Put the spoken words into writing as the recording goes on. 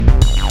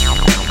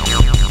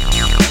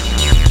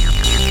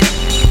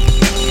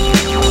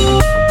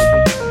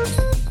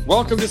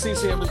Welcome to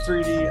CCM in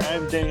 3D.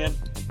 I'm Dan.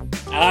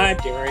 I'm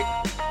Derek.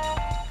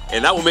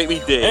 And that will make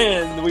me Dave.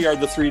 And we are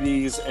the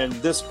 3Ds, and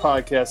this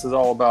podcast is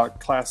all about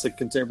classic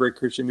contemporary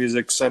Christian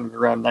music centered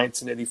around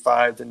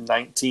 1985 to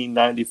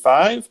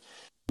 1995.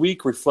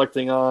 Week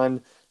reflecting on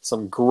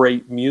some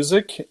great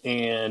music,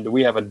 and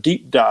we have a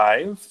deep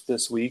dive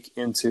this week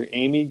into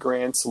Amy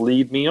Grant's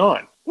Lead Me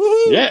On.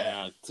 Woohoo!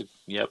 Yeah.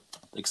 Yep.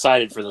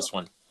 Excited for this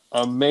one.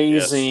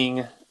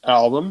 Amazing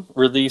album,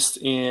 released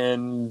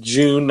in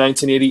June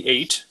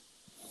 1988.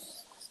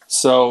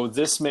 So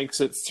this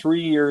makes it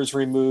 3 years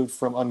removed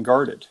from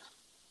Unguarded.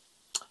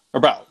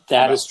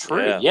 That is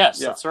true. Yeah. Yes,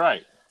 Yeah. that's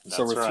right.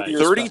 So That's we're 3 right.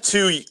 years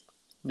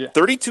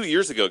 32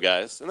 years ago,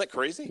 guys. Isn't that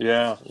crazy?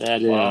 Yeah.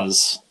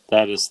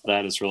 That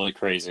is really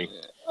crazy.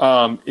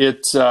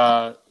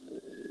 So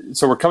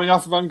we're coming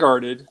off of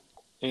Unguarded,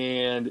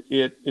 and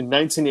in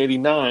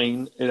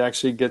 1989 it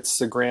actually gets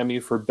the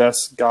Grammy for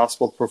Best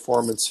Gospel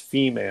Performance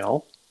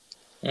Female.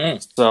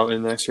 So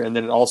in the next year, and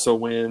then it also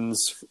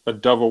wins a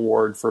Dove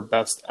Award for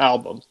Best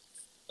Album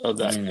of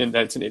that in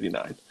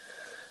 1989.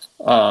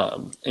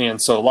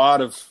 And so a lot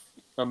of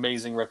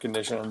amazing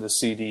recognition on this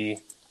CD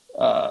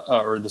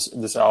or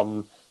this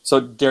album.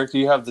 So Derek, do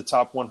you have the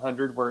top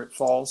 100 where it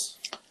falls?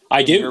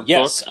 I do. Your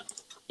Yes. book?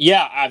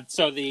 Yeah.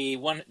 So the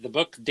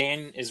book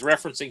Dan is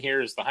referencing here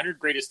is the 100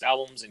 Greatest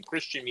Albums in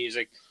Christian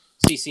Music.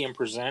 CCM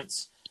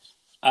presents.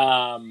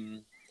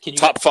 Can you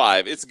Top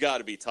five. It's got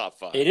to be top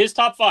five. It is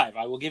top five.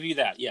 I will give you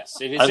that.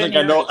 Yes, it is. I think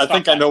I know. I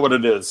think I know what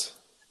it is.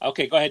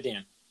 Okay, go ahead,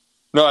 Dan.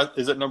 No,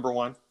 is it number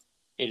one?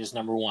 It is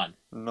number one.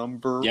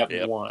 Number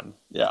Yep. one.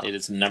 Yeah. It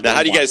is number Now, one.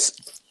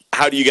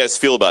 how do you guys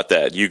feel about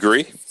that? You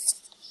agree?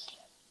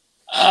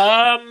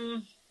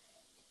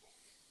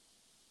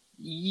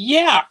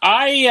 Yeah,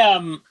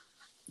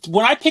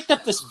 when I picked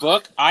up this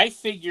book, I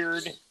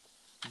figured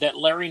that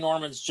Larry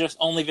Norman's Just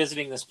Only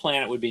Visiting This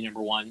Planet would be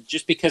number one,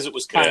 just because it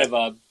was kind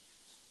of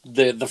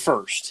the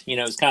first,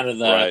 it's kind of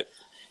the, Right.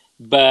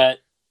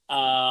 but,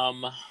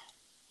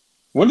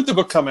 When did the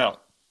book come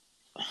out?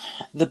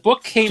 the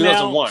book came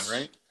 2001, out,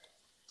 right?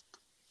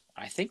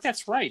 I think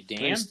that's right,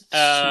 Dan. Thanks.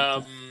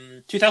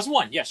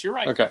 2001. Yes, you're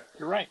right. Okay.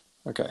 You're right.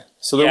 Okay.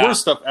 So there Yeah. was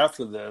stuff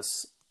after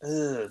this.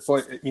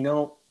 Boy,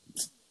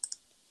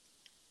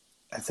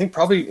 I think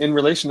probably in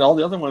relation to all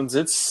the other ones,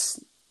 it's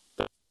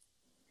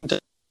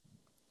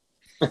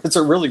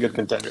a really good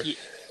contender.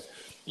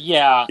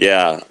 Yeah.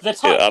 Yeah.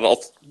 That's Yeah, hard.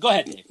 Go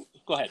ahead, Dave.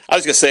 Go ahead. I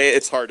was going to say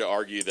it's hard to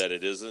argue that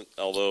it isn't,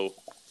 although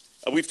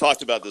we've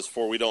talked about this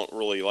before. We don't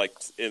really like,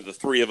 in the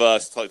three of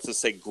us, to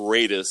say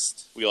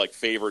greatest. We like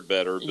favorite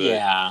better. But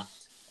Yeah.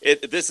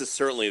 This is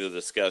certainly the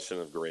discussion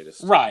of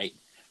greatest. Right.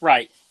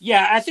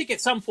 Yeah, I think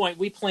at some point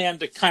we plan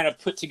to kind of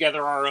put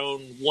together our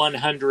own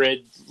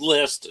 100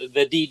 list,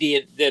 the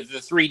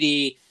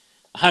 3D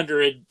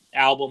 100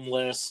 album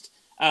list.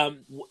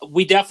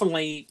 We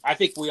definitely, I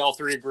think we all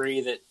three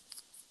agree that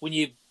when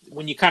you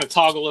kind of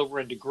toggle over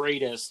into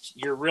greatest,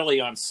 you're really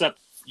on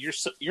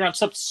you're on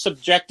some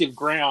subjective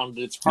ground.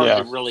 It's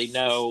hard to really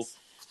know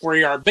where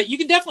you are, but you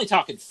can definitely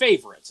talk in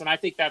favorites, and I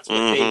think that's what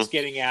Dave's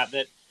getting at.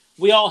 That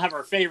we all have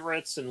our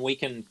favorites, and we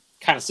can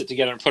kind of sit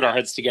together and put our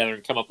heads together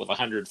and come up with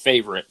 100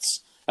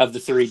 favorites of the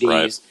 3Ds.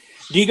 Right.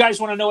 Do you guys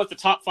want to know what the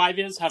top five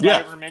is? Have I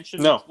ever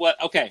mentioned? No. What?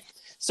 Okay.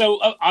 So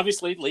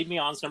obviously, Lead Me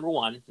On is number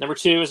one. Number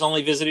two is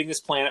Only Visiting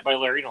This Planet by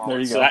Larry Norman. There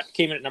you So go. that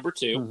came in at number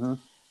two.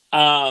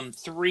 Mm-hmm.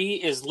 Three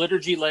is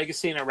Liturgy,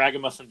 Legacy, and a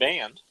Ragamuffin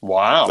Band.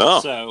 Wow. Oh.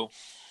 So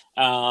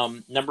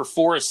number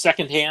four is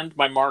Secondhand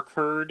by Mark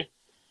Hurd.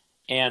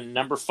 And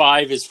number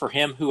five is For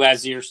Him Who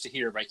Has Ears to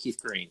Hear by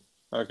Keith Green.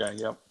 Okay.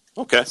 Yep.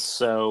 Okay.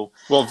 So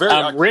Well, very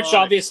iconic. Rich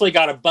obviously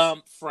got a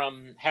bump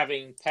from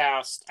having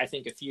passed, I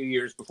think, a few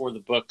years before the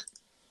book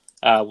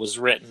was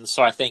written.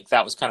 So I think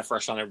that was kind of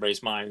fresh on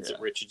everybody's minds that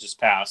Rich had just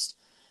passed.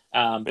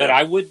 But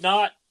I would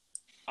not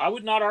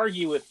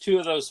argue with two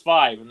of those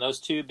five, and those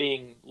two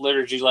being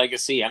Liturgy,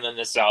 Legacy, and then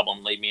this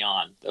album, Lead Me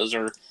On.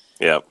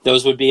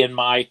 Those would be in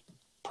my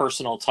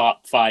personal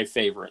top five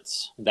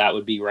favorites. That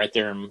would be right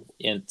there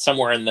in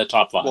somewhere in the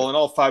top five. Well, and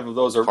all five of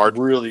those are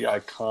really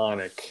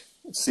iconic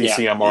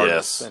CCM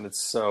artists, and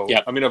it's so.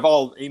 Yep. I mean, of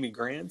all Amy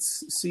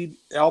Grant's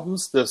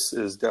albums, this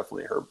is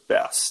definitely her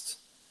best.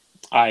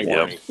 I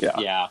agree.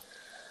 Yeah.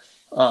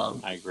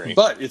 I agree.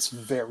 But it's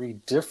very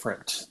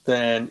different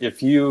than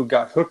if you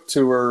got hooked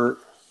to her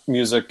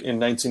music in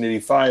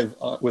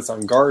 1985 with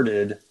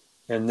Unguarded,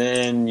 and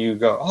then you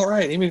go, all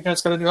right, Amy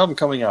Grant's got a new album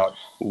coming out.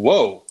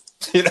 Whoa.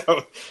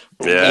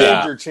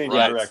 Major change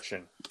of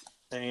direction.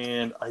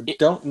 And I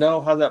don't know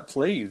how that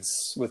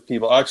plays with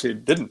people. Actually,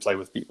 it didn't play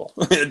with people.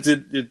 It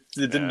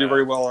didn't do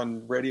very well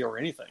on radio or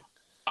anything.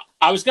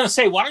 I was going to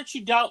say, why don't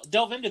you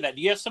delve into that?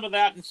 Do you have some of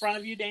that in front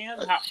of you, Dan?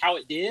 How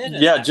it did?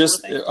 Yeah,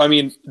 just I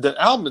mean, the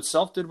album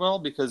itself did well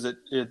because it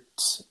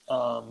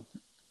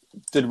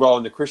did well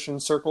in the Christian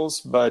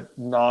circles, but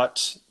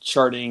not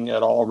charting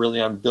at all really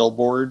on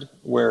Billboard,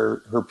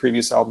 where her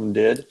previous album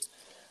did.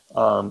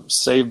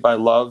 Saved by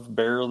Love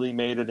barely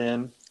made it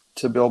in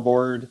to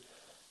Billboard.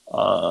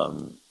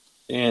 And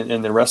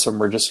the rest of them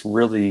were just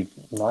really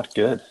not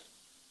good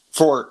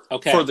for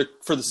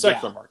the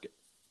secular market.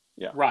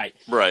 Right.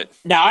 Right.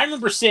 Now, I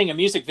remember seeing a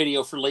music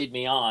video for Lead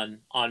Me On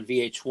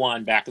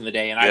VH1 back in the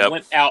day, and I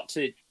went out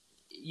to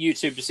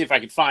YouTube to see if I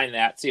could find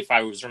that, see if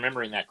I was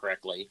remembering that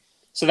correctly.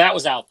 So that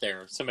was out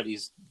there.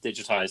 Somebody's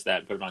digitized that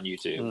and put it on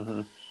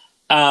YouTube.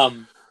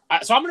 Mm-hmm.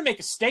 So I'm going to make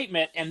a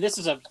statement, and this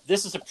is a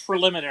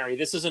preliminary.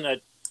 This isn't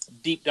a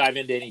deep dive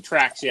into any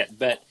tracks yet,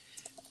 but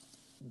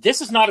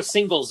this is not a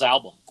singles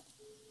album.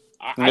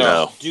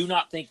 I do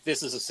not think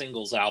this is a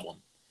singles album.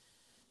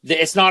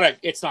 It's not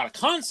a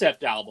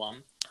concept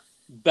album,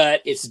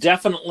 but it's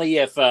definitely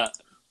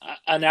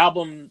an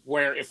album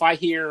where if I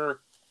hear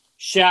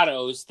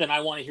Shadows, then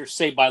I want to hear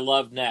Saved by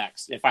Love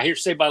next. If I hear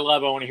Saved by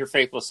Love, I want to hear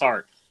Faithless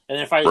Heart. And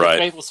then if I hear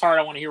Faithless Heart,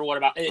 I want to hear What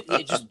About It.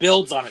 It just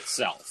builds on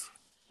itself.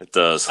 It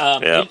does.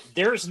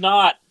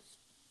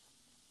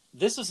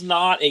 This is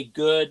not a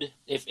good.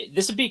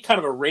 This would be kind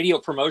of a radio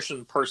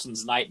promotion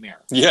person's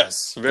nightmare.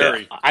 Yes,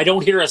 very. Yeah. I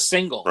don't hear a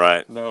single.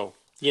 Right. No.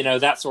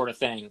 That sort of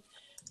thing.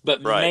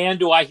 But man,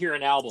 do I hear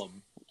an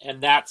album,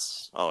 and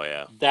that's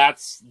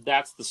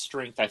the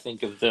strength I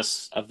think of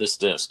this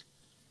disc.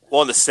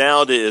 Well, and the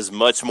sound is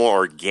much more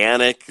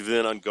organic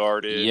than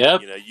Unguarded.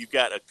 Yep. You've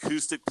got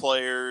acoustic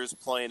players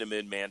playing them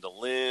in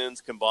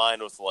mandolins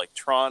combined with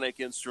electronic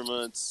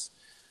instruments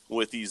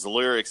with these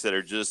lyrics that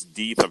are just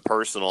deep and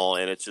personal,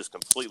 and it's just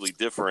completely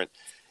different.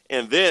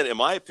 And then, in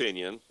my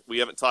opinion, we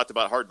haven't talked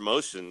about Hard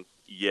Motion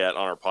yet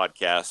on our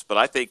podcast, but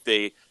I think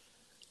they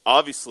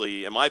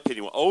obviously, in my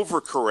opinion,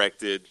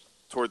 overcorrected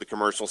toward the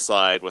commercial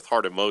side with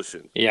Heart of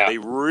Motion. Yeah. They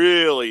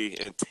really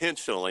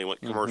intentionally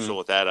went commercial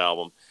with that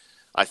album.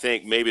 I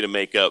think maybe to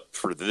make up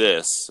for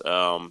this.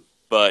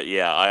 But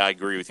yeah, I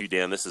agree with you,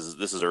 Dan. This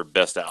is our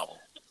best album.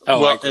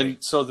 Oh, well, and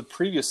so the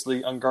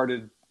previously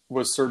Unguarded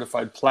was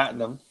certified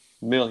platinum,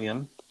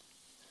 million,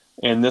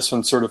 and this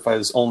one certified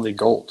as only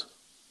gold,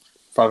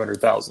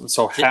 500,000.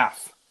 So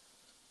half.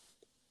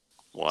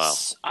 Wow.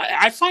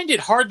 I find it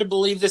hard to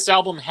believe this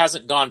album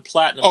hasn't gone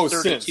platinum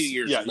 32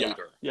 years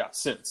later. Yeah,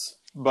 since.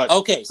 But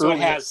okay, so it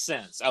has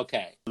since.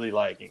 Okay. Really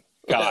lagging.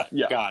 Got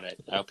it. Got it.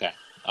 Okay.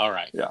 All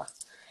right. Yeah.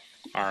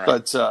 All right.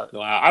 But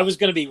wow. I was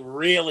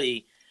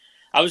really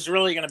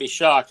going to be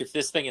shocked if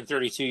this thing in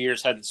 32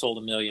 years hadn't sold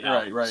 1 million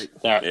albums. Right.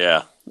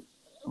 Yeah.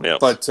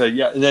 But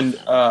and then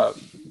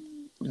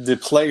the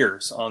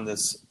players on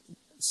this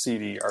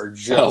CD are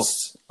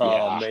just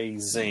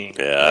amazing.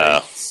 Yeah.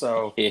 Right?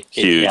 So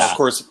huge. Of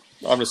course,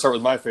 I'm going to start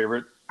with my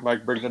favorite,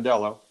 Mike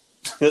Brignadello.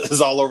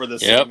 is all over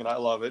this thing, and I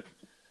love it.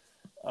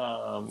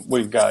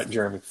 We've got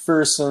Jerry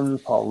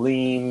McPherson,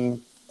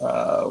 Pauline.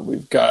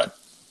 We've got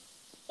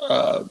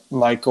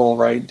Michael,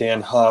 right?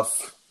 Dan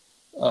Huff.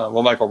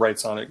 Michael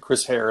writes on it.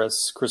 Chris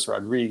Harris, Chris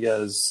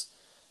Rodriguez.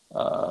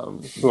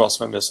 Who else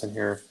am I missing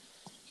here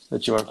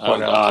that you want to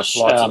point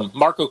out?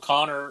 Mark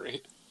O'Connor,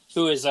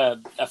 who is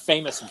a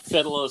famous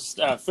fiddle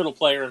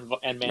player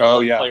and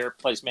mandolin player,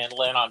 plays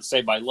mandolin on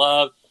Saved by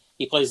Love.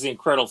 He plays the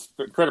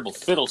incredible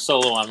fiddle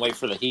solo on Wait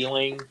for the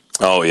Healing.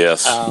 Oh,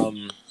 yes.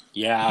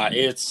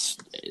 It's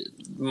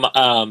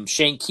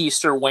Shane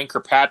Keister, Wayne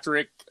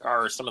Kirkpatrick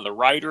are some of the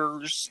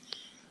writers.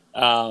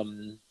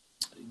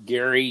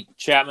 Gary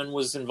Chapman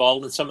was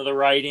involved in some of the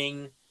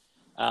writing.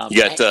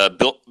 You got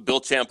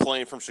Bill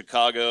Champlain from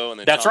Chicago, and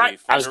then that's Tommy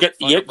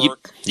right.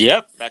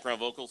 Yep.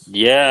 Background vocals.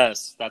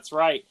 Yes, that's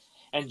right.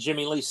 And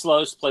Jimmy Lee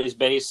Sloas plays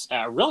bass.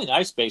 Really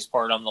nice bass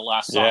part on the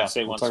last song.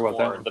 Say Once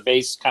More. The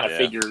bass kind of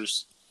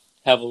figures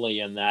heavily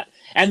in that.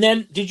 And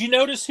then, did you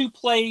notice who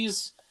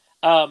plays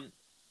Hammond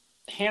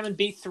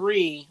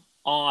B3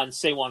 on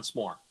Say Once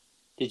More?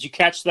 Did you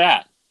catch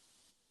that?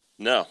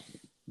 No.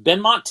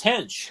 Benmont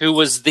Tench, who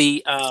was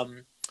the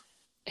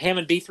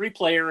Hammond B3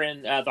 player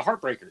in the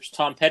Heartbreakers,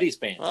 Tom Petty's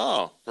band.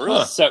 Oh,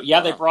 really? So,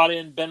 they brought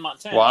in Benmont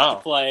Tench to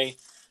play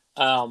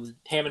Hammond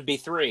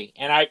B3.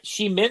 And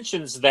she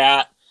mentions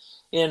that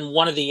in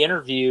one of the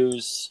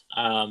interviews.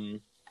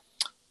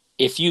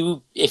 If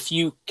you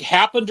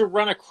happen to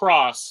run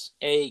across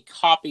a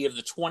copy of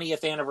the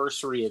 20th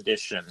anniversary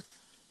edition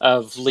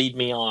of Lead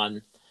Me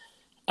On,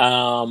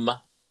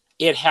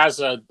 it has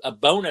a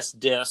bonus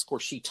disc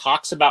where she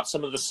talks about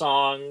some of the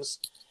songs,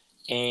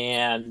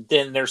 and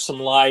then there's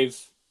some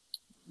live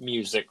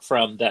music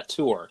from that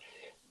tour.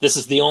 This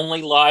is the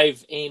only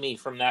live Amy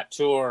from that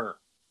tour,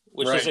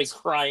 which is a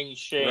crying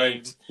shame.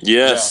 Right.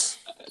 Yes.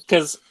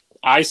 Because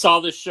I saw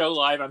this show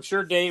live. I'm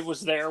sure Dave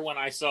was there when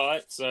I saw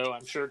it, so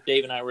I'm sure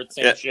Dave and I were at the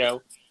same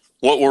show.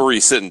 What were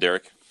you sitting,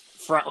 Derek?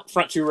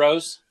 Front 2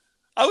 rows.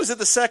 I was at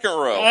the second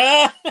row.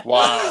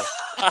 Wow.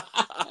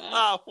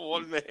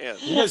 One man.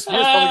 You guys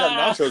probably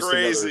got nachos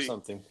together or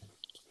something.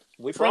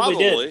 We probably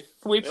did.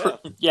 We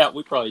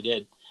probably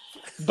did.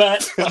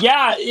 But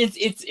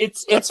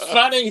it's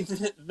funny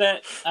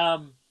that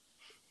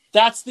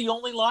that's the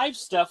only live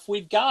stuff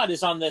we've got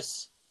is on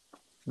this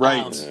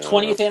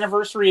 20th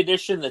anniversary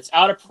edition that's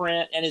out of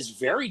print and is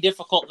very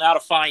difficult now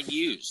to find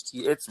used.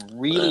 It's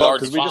really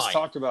hard to find. Because we just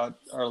talked about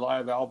our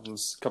live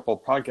albums a couple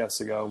of podcasts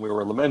ago, and we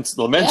were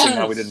lamenting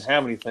how we didn't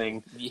have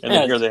anything. Yes. And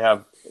then here they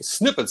have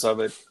snippets of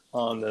it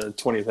on the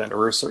 20th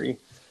anniversary.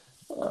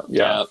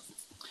 I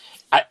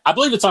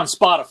believe it's on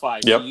Spotify,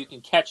 so you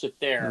can catch it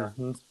there.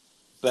 Mm-hmm.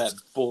 But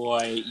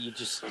boy, you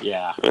just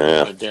Yeah.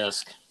 a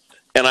disc.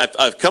 And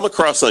I've come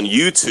across on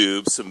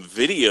YouTube some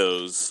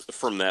videos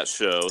from that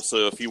show.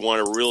 So if you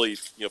want to really,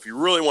 if you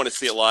really want to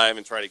see it live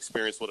and try to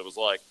experience what it was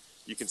like,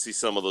 you can see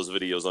some of those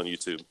videos on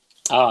YouTube.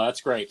 Oh, that's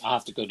great. I'll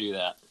have to go do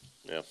that.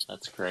 Yeah.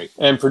 That's great.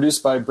 And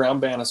produced by Brown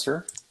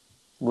Bannister,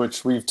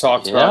 which we've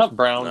talked about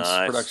Brown's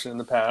production in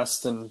the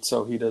past. And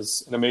so he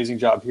does an amazing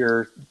job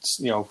here,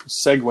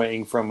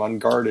 segueing from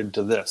Unguarded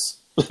to this.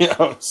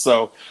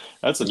 So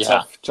that's a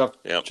tough job.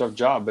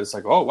 But it's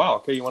like, oh, wow,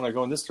 okay, you want to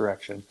go in this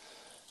direction.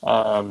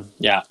 And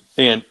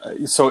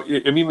so,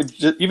 I mean,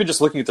 even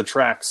just looking at the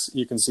tracks,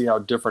 you can see how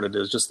different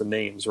it is, just the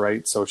names,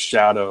 right? So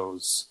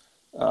Shadows,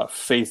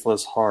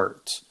 Faithless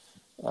Heart,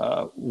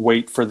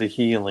 Wait for the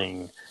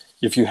Healing,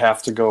 If You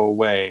Have to Go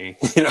Away.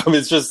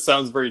 It just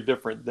sounds very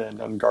different than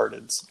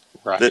Unguarded's.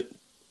 Right.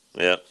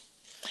 Yeah.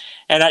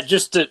 And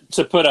just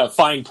to put a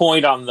fine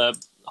point on the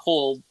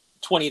whole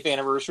 20th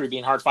anniversary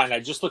being hard to find, I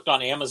just looked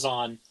on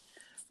Amazon.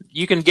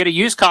 You can get a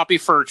used copy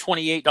for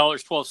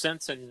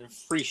 $28.12 and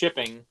free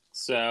shipping.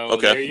 So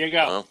there you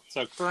go. Wow.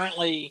 So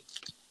currently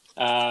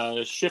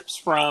ships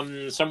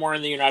from somewhere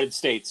in the United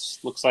States.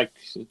 Looks like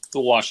the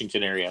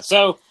Washington area.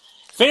 So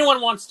if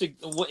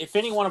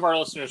any one of our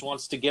listeners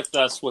wants to gift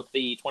us with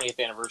the 20th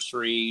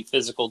anniversary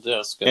physical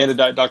disc and a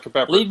Diet Dr.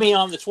 Pepper, leave me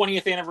on the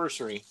 20th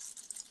anniversary.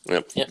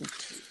 Yep.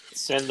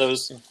 Send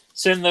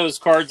those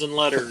cards and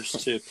letters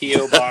to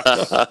P.O. Box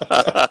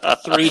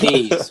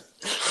 3Ds.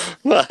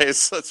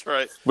 Nice, that's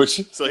right.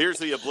 So here's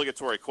the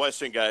obligatory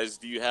question, guys.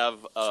 Do you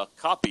have a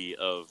copy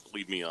of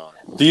Lead Me On?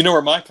 Do you know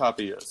where my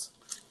copy is?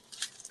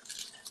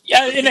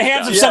 Yeah, in the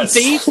hands of some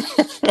thief.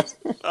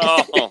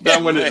 Oh,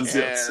 that one is,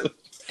 yes.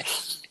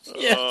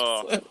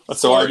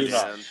 So I do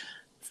not.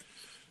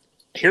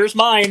 Here's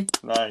mine.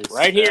 Nice.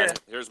 Right here.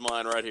 Here's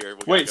mine right here.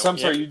 Wait, so I'm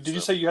sorry. Did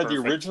you say you had the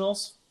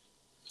originals?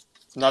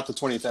 Not the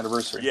 20th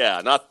anniversary.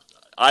 Yeah,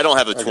 I don't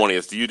have the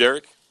 20th. Do you,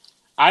 Derek?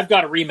 I've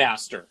got a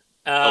remaster.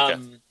 Okay.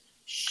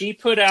 She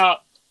put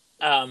out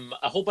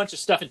a whole bunch of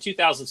stuff in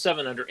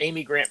 2007 under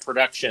Amy Grant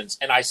Productions,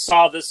 and I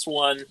saw this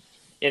one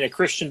in a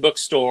Christian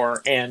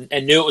bookstore and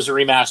knew it was a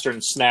remaster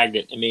and snagged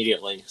it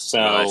immediately. So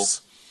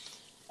nice.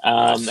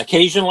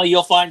 Occasionally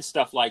you'll find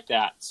stuff like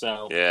that.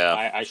 So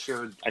yeah, I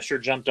sure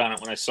jumped on it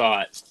when I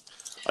saw it.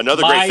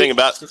 Another great thing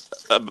about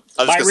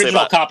my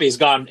original copy has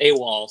gone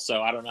AWOL,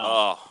 so I don't know.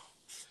 Oh.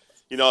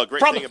 A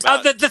great thing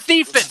about the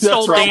thief that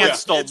stole Dan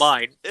stole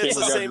mine. It's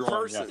the same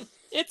person.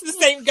 Yeah. It's the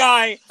same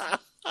guy.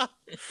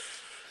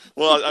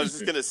 Well, I was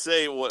just going to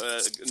say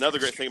another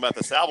great thing about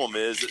this album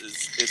is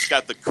it's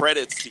got the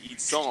credits to each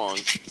song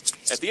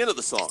at the end of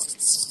the song.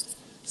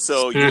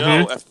 So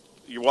if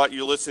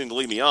you're listening to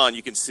Lead Me On,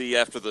 you can see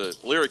after the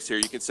lyrics here,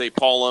 you can say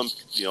Paul Ump,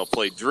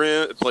 played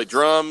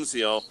drums.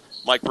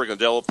 Mike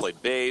Brigondello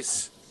played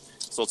bass.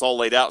 So it's all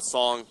laid out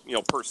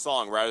per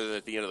song rather than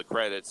at the end of the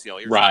credits.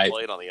 Here's how it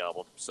played on the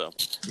album. So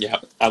yeah,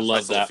 I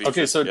love that.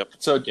 Okay, so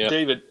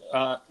David,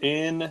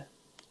 in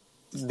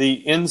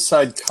the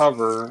inside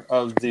cover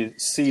of the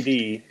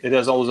CD, it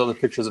has all those other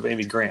pictures of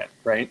Amy Grant,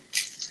 right?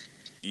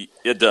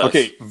 It does.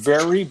 Okay,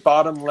 very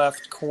bottom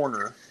left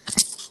corner,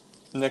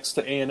 next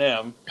to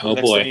A&M. Oh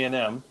boy, to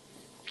A&M.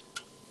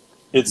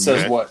 It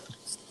says what?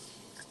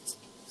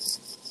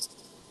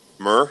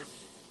 Myrrh.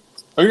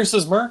 Oh, yours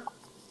says Myrrh.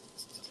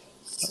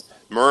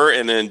 Myrrh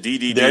and then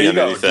DDD. There you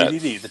go. That.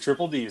 DDD, the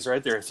triple D's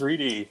right there.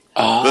 3D.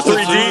 The 3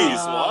 Ds.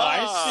 Wow.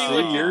 I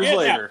see. 3 years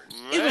later.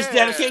 It was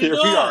dedicated Here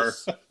to we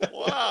us. are.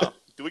 Wow.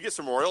 Do we get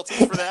some royalties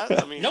for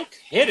that? I mean, no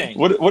kidding.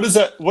 What does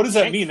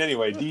that mean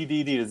anyway?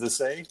 DDD, does it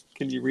say?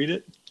 Can you read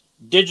it?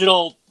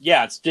 Digital.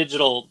 Yeah, it's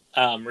digital.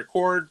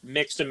 Record,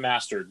 mixed, and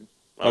mastered.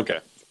 Okay.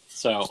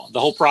 So the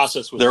whole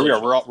process was. There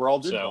digital. we are. We're all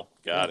digital.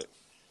 Got it.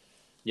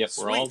 Yep,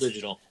 Sweet. we're all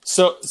digital.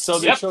 So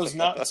they chose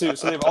not to.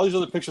 So they have all these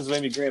other pictures of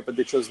Amy Grant, but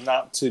they chose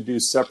not to do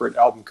separate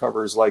album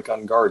covers like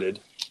Unguarded.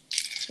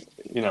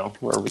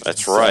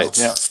 That's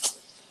right.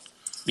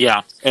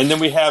 Yeah, and then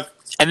we have.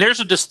 And there's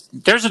a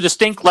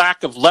distinct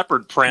lack of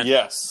leopard print.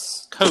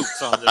 Yes.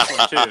 Coats on this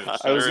one too. So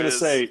I was going to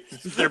say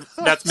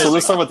that's missing. So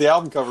let's talk about the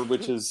album cover,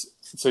 which is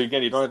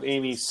again you don't have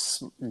Amy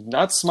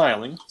not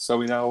smiling, so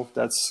we know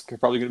that's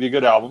probably going to be a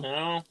good album.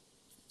 No.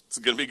 It's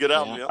going to be a good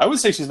album. Yeah. I would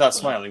say she's not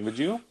smiling. Would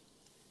you?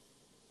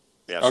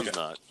 Yeah, she's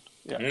not.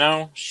 Yeah.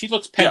 No, she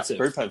looks pensive. Yeah,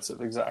 very pensive,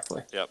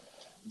 exactly. Yep.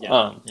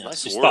 Yeah.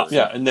 Nice word.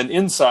 Yeah, and then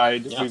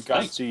inside we've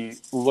got the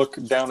look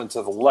down and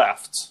to the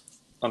left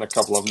on a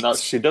couple of them. Now,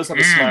 she does have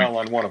a smile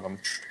on one of them,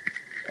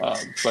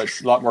 but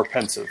a lot more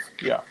pensive.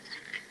 Yeah.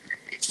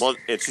 Well,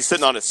 and she's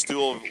sitting on a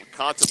stool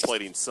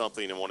contemplating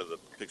something in one of the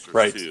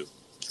pictures too.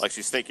 Like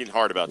she's thinking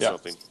hard about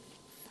something.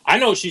 I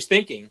know what she's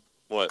thinking.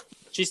 What?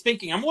 She's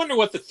thinking, I'm wondering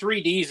what the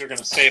 3Ds are going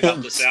to say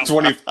about this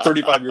album.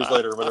 35 years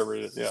later, whatever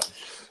it is. Yeah.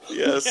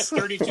 Yes.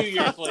 32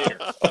 years later.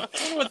 I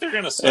wonder what they're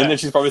going to say. And then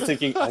she's probably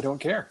thinking, I don't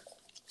care.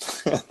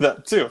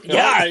 That too.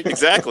 Yeah.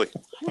 Exactly.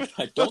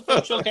 I don't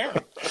think she'll care.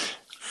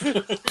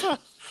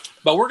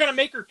 But we're going to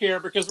make her care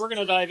because we're going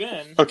to dive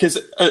in. Okay.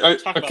 So,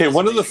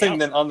 one other thing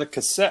then on the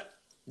cassette.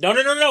 No.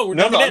 We're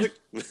diving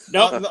in.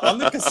 On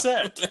the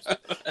cassette.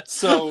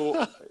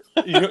 So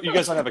You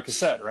guys don't have a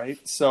cassette, right?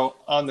 So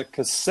on the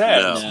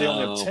cassette, No. they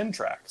only have 10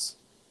 tracks.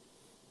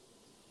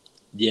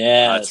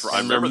 Yes. That's right. I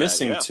And they're remember that,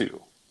 missing yeah.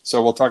 2.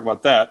 So we'll talk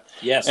about that.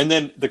 Yes. And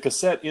then the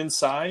cassette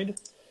inside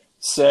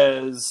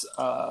says,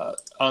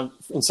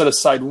 instead of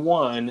side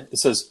 1, it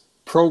says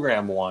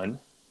program 1.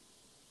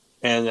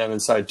 And then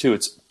inside 2,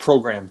 it's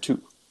program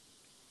 2.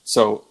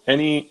 So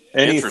any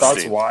thoughts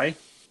Interesting. why?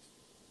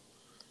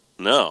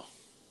 No.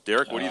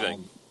 Derek, what do you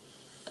think?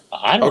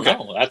 I don't Okay.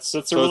 know. That's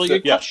a So really it's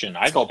good yeah, question.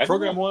 It's called I don't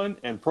program know. 1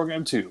 and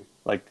program 2.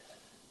 Like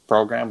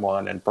program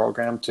 1 and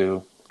program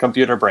 2.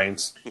 Computer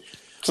brains.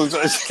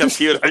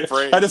 Computer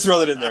brains. I just throw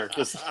that in there.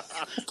 Just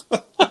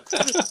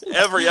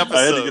Every I had to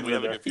episode get we it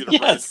have in a there. computer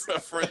Yes. brains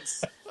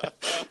reference.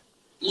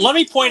 Let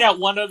me point out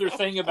one other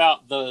thing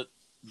about the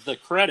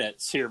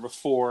credits here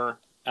before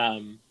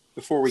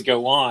we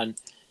go on.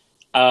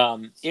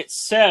 It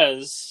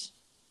says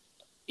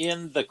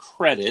in the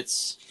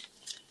credits,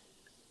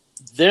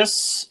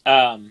 this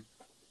I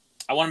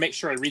want to make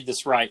sure I read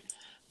this right.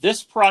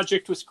 This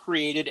project was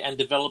created and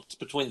developed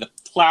between the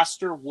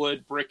plaster,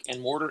 wood, brick, and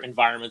mortar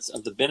environments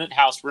of the Bennett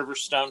House,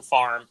 Riverstone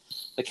Farm,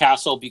 the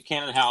Castle,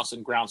 Buchanan House,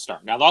 and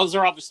Groundstar. Now, those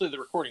are obviously the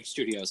recording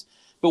studios.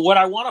 But what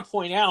I want to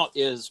point out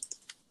is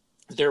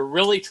they're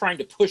really trying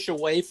to push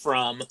away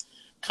from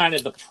kind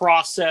of the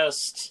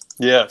processed,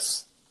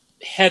 yes.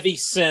 heavy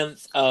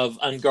synth of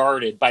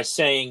Unguarded by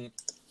saying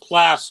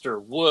plaster,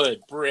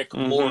 wood, brick,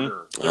 Mhm.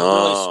 mortar. They're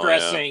Oh, really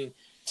stressing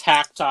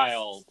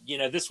tactile. You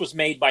know, this was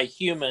made by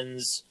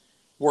humans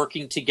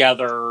working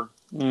together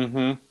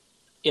Mm-hmm.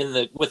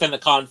 within the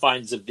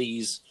confines of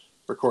these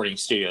recording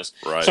studios.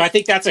 Right. So I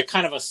think that's a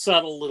kind of a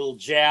subtle little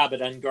jab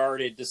at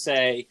Unguarded to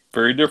say,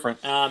 Very different.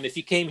 if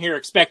you came here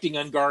expecting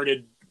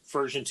Unguarded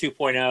version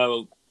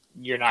 2.0,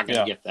 you're not going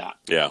to get that.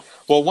 Yeah.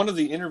 Well, one of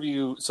the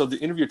interview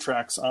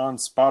tracks on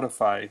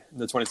Spotify,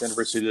 the 20th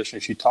anniversary edition,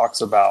 she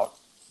talks about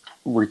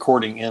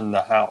recording in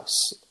the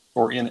house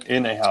or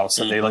in a house,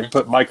 and they like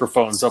put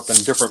microphones up in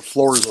different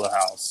floors of the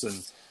house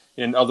and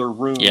in other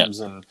rooms,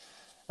 and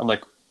I'm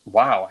like,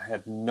 wow, I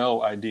had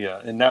no idea.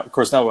 And now, of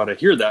course, now when I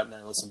hear that and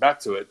I listen back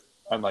to it,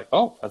 I'm like,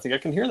 oh, I think I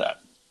can hear that.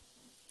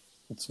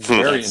 It's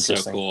very That's interesting.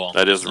 so cool.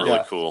 That is really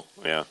Yeah. cool.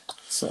 Yeah.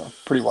 So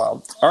pretty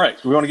wild. All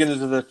right, we want to get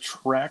into the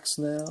tracks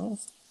now.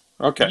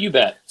 Okay. You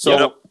bet.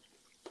 So,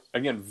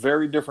 again,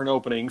 very different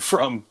opening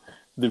from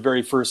the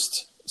very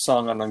first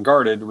song on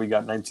Unguarded. We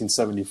got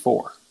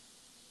 1974.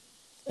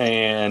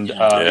 And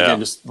again,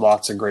 just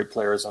lots of great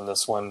players on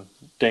this one.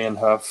 Dan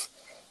Huff,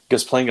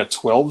 just playing a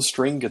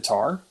 12-string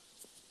guitar.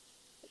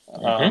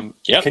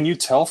 Can you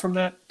tell from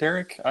that,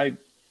 Derek?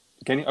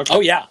 Can you? Okay. Oh,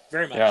 yeah,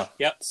 very much. Yeah.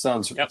 Yep.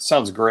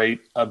 Sounds great.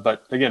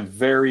 But again,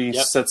 very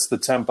sets the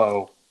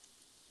tempo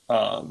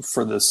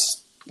for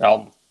this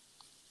album.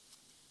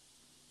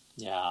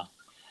 Yeah.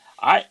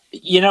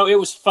 It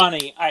was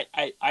funny.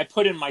 I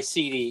put in my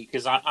CD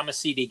because I'm a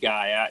CD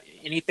guy.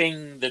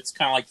 Anything that's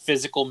kind of like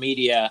physical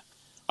media,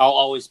 I'll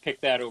always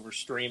pick that over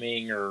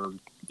streaming or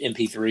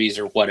MP3s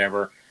or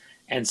whatever.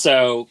 And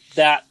so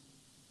that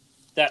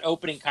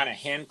opening kind of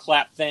hand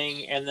clap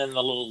thing, and then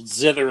the little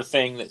zither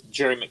thing that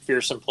Jerry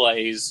McPherson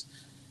plays,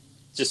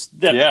 just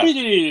that,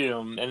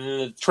 and then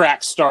the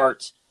track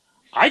starts.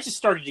 I just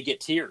started to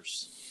get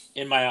tears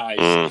in my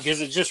eyes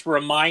because it just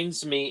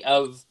reminds me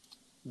of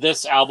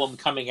this album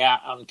coming out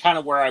on kind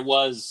of where I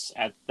was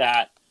at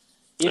that.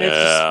 It's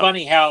just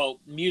funny how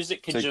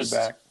music can Take you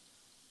back.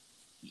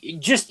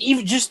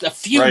 just a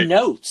few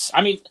notes.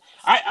 I mean,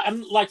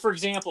 I'm like, for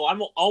example,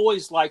 I'm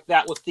always like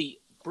that with the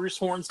Bruce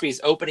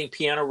Hornsby's opening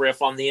piano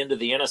riff on The End of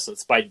the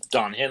Innocents by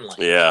Don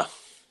Henley. Yeah.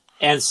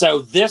 And so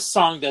this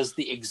song does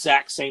the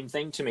exact same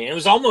thing to me. And it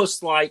was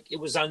almost like it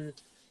was an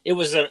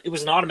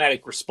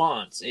automatic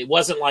response. It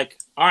wasn't like,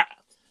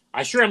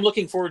 I sure am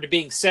looking forward to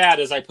being sad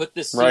as I put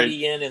this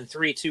CD in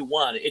 3, 2,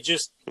 1. It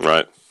just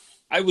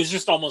I was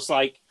just almost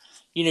like,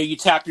 you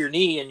tap your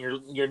knee and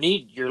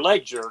your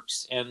leg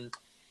jerks, and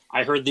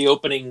I heard the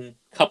opening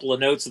couple of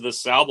notes of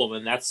this album,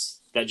 and that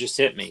just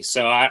hit me.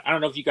 So I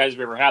don't know if you guys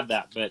have ever had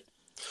that, but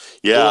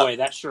boy,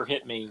 that sure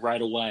hit me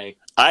right away.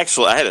 I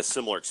had a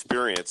similar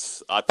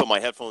experience. I put my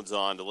headphones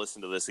on to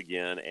listen to this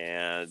again,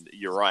 and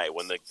you're right.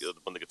 When the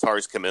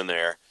guitars come in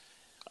there,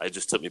 it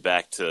just took me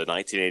back to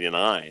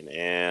 1989.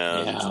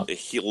 And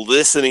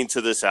listening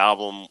to this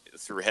album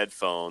through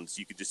headphones,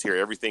 you could just hear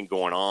everything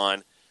going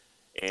on.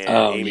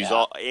 And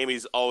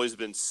Amy's always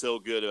been so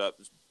good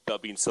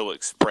about being so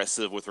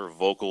expressive with her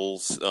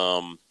vocals.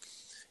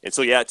 And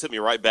so, it took me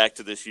right back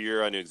to this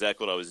year. I knew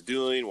exactly what I was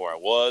doing, where I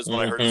was when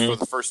I heard it for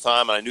the first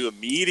time. And I knew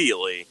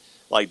immediately,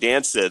 like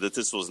Dan said, that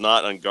this was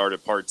not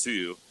Unguarded Part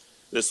 2.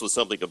 This was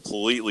something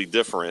completely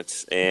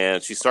different.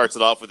 And she starts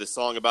it off with a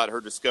song about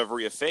her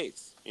discovery of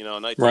faith, in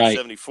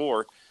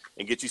 1974,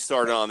 and get you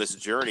started on this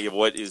journey of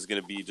what is going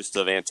to be just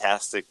a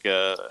fantastic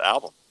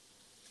album.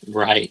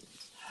 Right.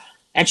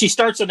 And she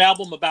starts an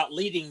album about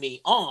leading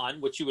me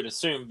on, which you would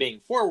assume being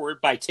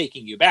forward, by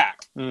taking you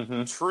back.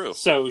 Mm-hmm. True.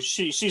 So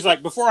she's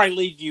like, before I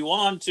lead you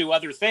on to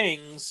other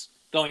things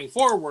going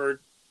forward,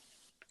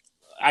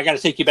 I got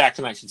to take you back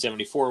to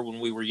 1974 when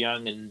we were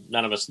young and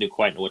none of us knew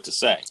quite what to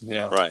say.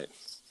 Yeah. Right.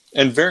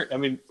 And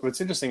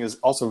what's interesting is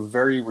also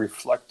very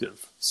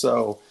reflective.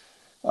 So,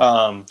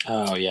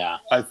 Oh yeah.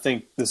 I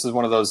think this is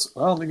one of those,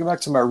 well, let me go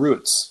back to my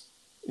roots,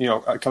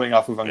 coming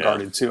off of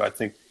Unguarded too. I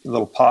think a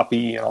little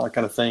poppy and all that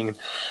kind of thing.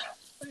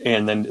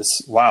 And then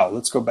just, wow,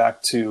 let's go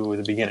back to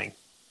the beginning.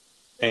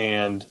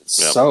 And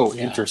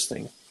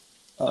interesting.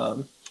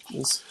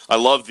 I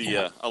love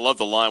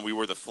the line, "We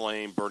were the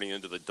flame burning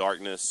into the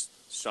darkness,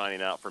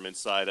 shining out from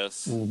inside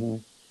us." Mm-hmm.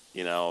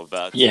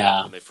 About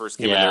when they first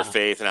give in their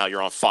faith and how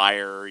you're on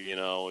fire, and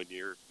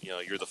you're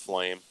the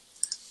flame.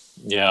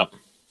 Yeah.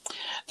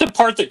 The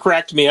part that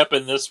cracked me up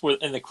in this,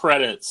 in the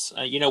credits,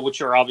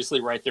 which are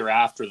obviously right there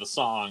after the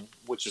song,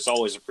 which is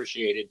always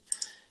appreciated,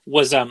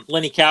 was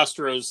Lenny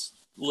Castro's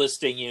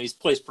listing. He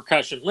plays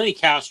percussion. Lenny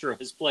Castro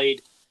has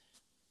played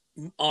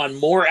on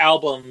more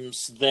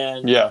albums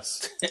than...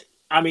 Yes.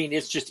 I mean,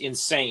 it's just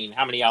insane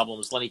how many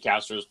albums Lenny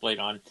Castro has played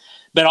on.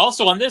 But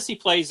also on this, he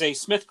plays a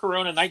Smith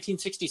Corona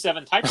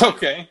 1967 typewriter.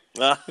 Okay.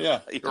 Yeah,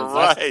 you're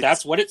right.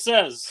 That's what it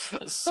says.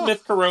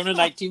 Smith Corona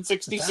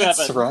 1967.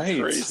 That's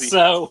right. Crazy.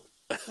 So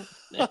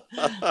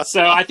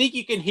I think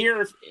you can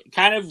hear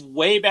kind of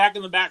way back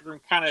in the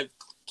background kind of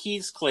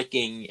keys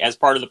clicking as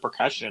part of the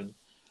percussion.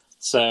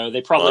 So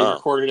they probably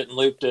recorded it and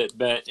looped it.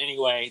 But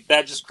anyway,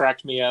 that just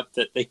cracked me up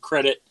that they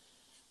credit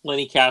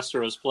Lenny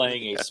Castro as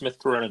playing a Smith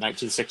Corona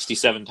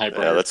 1967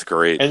 typewriter. Yeah, that's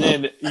great. And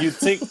then you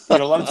think, a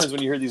lot of times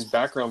when you hear these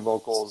background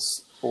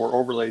vocals or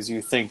overlays, you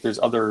think there's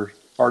other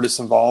artists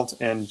involved,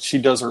 and she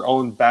does her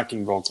own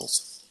backing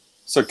vocals.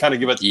 So kind of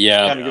give it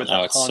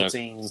that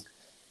haunting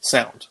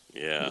sound.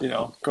 Yeah.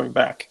 Going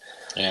back.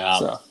 Yeah.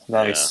 So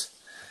nice.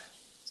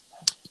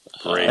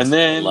 Yeah. Great. And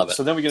then, love it.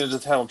 So then we get into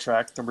the title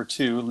track, number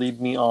 2, "Lead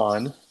Me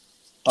On."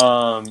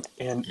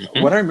 And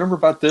what I remember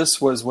about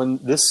this was when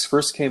this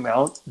first came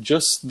out,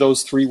 just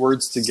those 3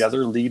 words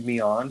together, "Lead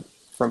Me On,"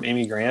 from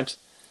Amy Grant,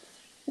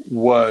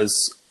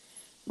 was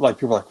like,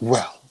 people were like,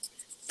 well,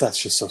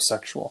 that's just so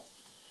sexual.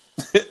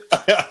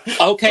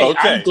 Okay,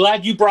 I'm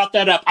glad you brought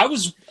that up.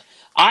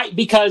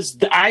 Because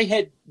I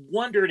had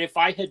wondered if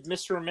I had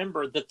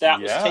misremembered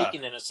that was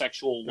taken in a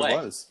sexual way. It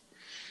was.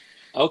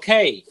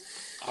 Okay.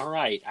 All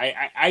right.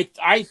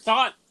 I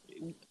thought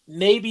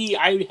maybe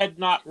I had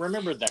not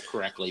remembered that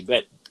correctly,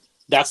 but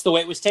that's the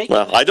way it was taken.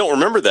 Well, I don't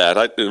remember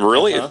that.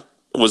 Really?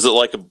 Was it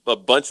like a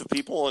bunch of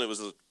people and it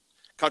was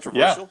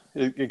controversial?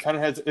 Yeah, it kind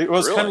of had. It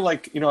was kind of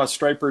like how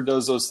Stryper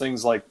does those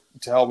things like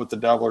 "to hell with the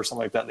devil" or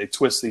something like that. And they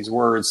twist these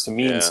words to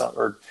mean something,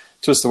 or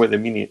twist the way they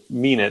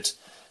mean it.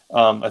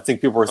 I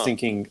think people were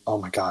thinking, "Oh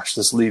my gosh,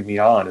 this 'Lead Me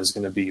On' is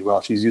going to be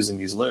she's using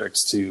these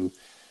lyrics to,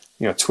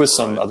 twist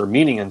some other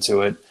meaning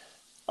into it."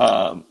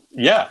 So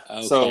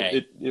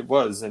it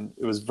was, and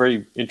it was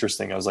very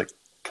interesting. I was like,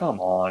 come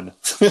on.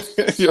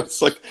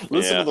 It's like,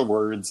 listen to the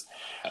words.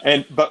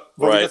 But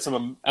we got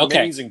some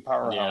amazing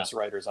powerhouse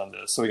writers on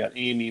this. So we got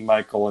Amy,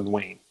 Michael, and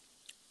Wayne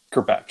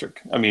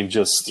Kirkpatrick. I mean,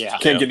 just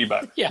can't get any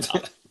better. Yeah.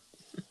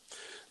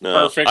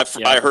 No,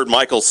 perfect. I heard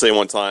Michael say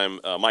one time,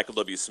 Michael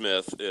W.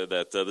 Smith,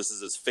 that this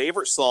is his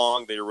favorite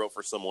song that he wrote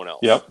for someone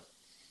else. Yep.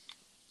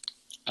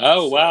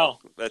 Oh, wow.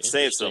 That's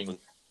saying something.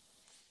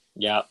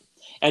 Yeah.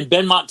 And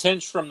Ben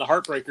Montench from the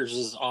Heartbreakers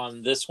is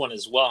on this one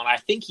as well. And I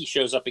think he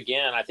shows up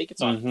again. I think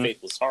it's on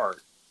Faithless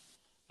Heart.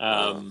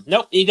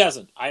 Nope, he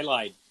doesn't. I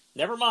lied.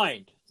 Never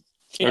mind.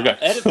 Okay.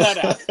 Edit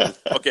that out.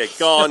 Okay,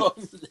 gone.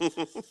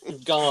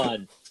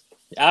 Gone.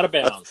 Out of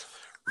bounds.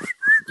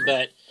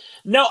 But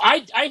no,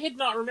 I had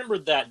not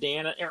remembered that,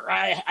 Dan.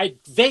 I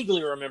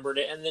vaguely remembered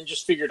it and then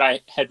just figured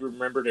I had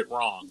remembered it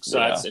wrong. So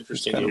that's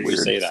interesting to hear you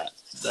say that.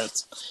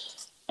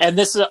 And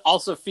this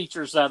also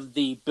features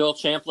the Bill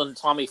Champlin,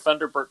 Tommy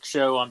Funderburk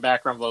show on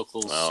background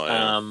vocals. Oh,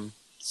 yeah.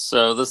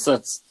 So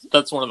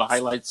that's one of the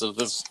highlights of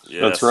this.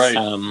 Yes. That's right.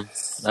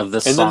 Of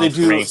this and song. then they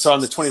do, so on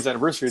the 20th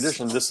anniversary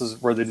edition, this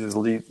is where they do the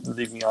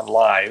Lead Me On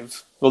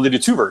live. Well, they do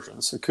 2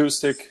 versions,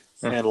 acoustic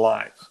and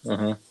live.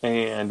 Mm-hmm.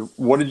 And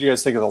what did you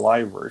guys think of the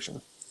live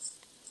version?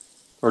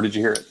 Or did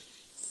you hear it?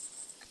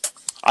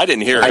 I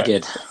didn't hear it. I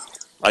did.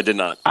 I did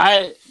not.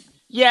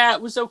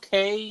 It was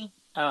okay.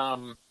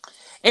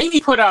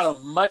 Amy put out a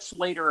much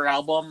later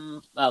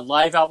album, a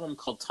live album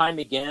called Time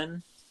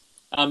Again.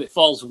 It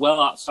falls well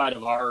outside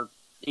of our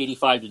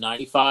 85 to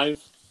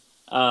 95.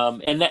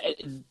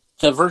 And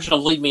the version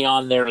of Lead Me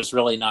On there is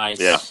really nice.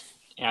 Yeah.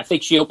 And I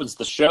think she opens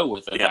the show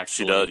with it, Yeah,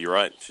 actually. she does. You're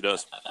right. She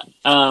does.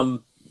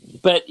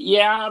 But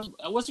yeah,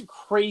 I wasn't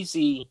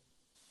crazy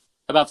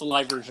about the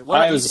live version.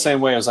 I was the same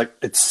way. I was like,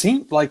 it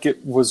seemed like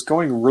it was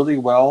going really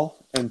well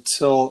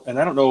until, and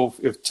I don't know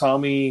if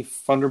Tommy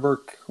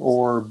Funderburk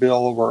or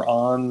Bill were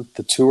on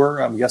the tour.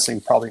 I'm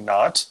guessing probably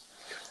not.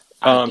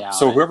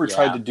 So whoever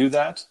tried to do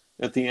that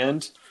at the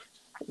end,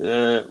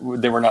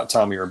 they were not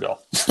Tommy or Bill.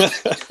 But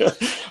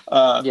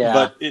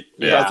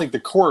I think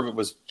the core of it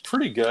was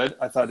pretty good.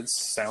 I thought it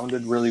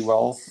sounded really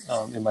well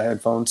in my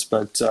headphones.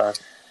 But that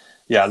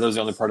was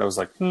the only part I was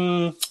like,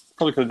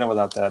 probably could have done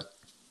without that.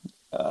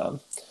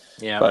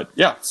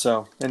 But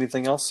so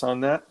anything else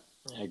on that?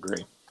 I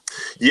agree.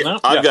 Yeah, No?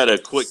 I've got a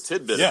quick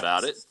tidbit Yeah.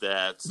 about it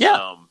that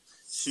Yeah.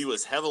 she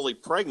was heavily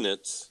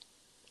pregnant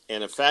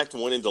and, in fact,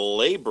 went into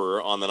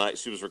labor on the night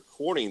she was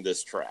recording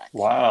this track.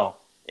 Wow.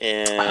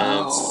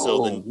 And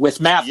so then, with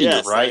Matthew,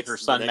 yes, right? the Her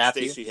son the next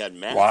Matthew. day she had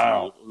Matthew,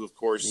 Wow. who, of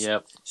course,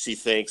 Yep. she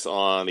thanks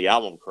on the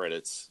album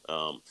credits.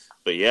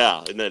 But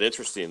yeah, isn't that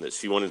interesting that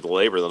she went into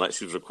labor the night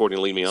she was recording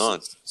 "Lead Me On"?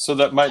 So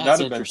that might That's not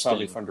have been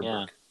Tommy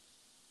interesting.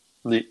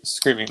 Thunderberg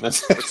screaming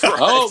this.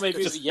 Oh,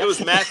 maybe It was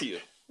Matthew.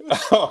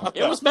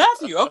 It was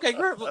Matthew. Okay,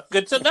 great. Well,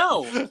 good to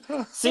know.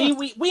 See,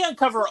 we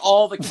uncover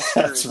all the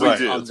conspiracies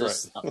right, on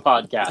that's this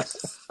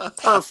podcast.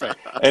 Perfect.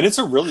 And it's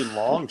a really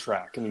long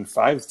track. I mean,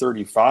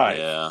 5:35.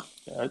 Yeah.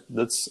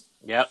 That's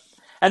Yep.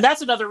 And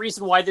that's another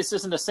reason why this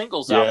isn't a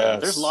singles album.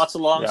 Yes. There's lots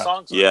of long Yeah.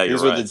 songs. on Yeah, it. you're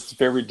these were right. the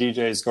favorite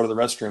DJs go to the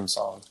restroom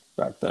song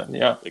back then.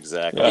 Yeah.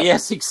 Exactly. Yeah.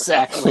 Yes,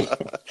 exactly.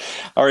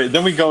 All right,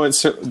 then we go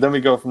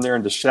from there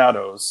into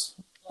Shadows,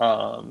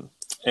 and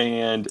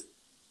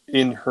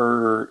in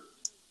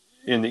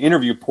the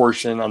interview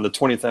portion on the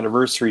 20th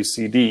anniversary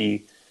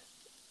CD,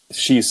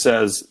 she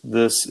says,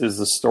 "This is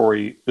the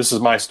story. This is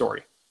my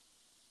story.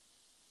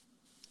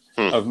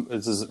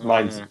 This is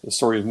the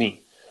story of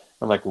me."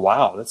 I'm like,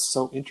 wow, that's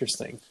so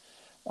interesting.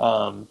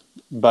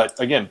 But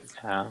again,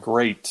 Yeah.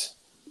 great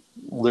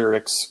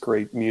lyrics,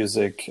 great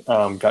music,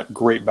 got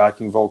great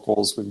backing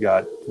vocals. We've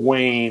got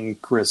Wayne,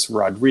 Chris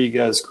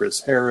Rodriguez,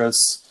 Chris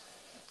Harris,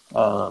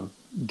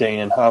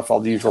 Dan Huff, all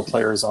the usual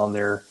players on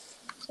there.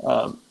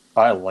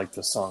 I like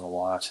this song a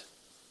lot.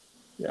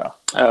 Yeah.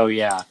 Oh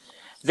yeah.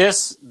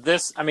 This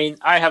I mean,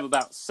 I have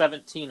about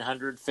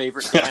 1,700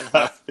 favorite Dan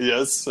Huff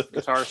Yes.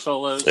 guitar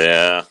solos.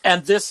 Yeah.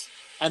 And this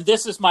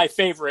is my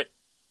favorite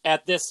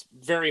at this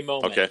very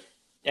moment. Okay.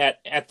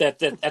 At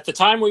the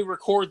time we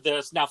record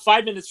this, now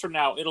 5 minutes from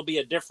now it'll be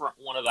a different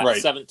one of that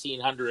Right.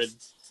 1,700.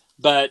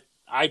 But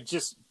it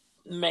just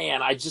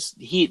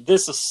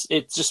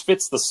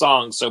fits the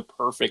song so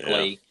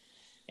perfectly,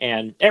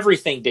 and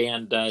everything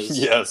Dan does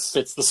Yes.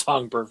 fits the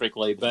song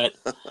perfectly. But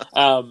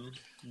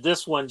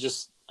this one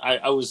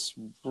I was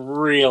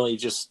really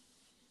just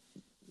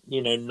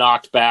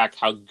knocked back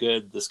how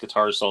good this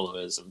guitar solo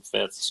is and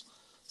fits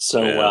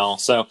so well.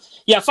 So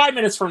yeah, 5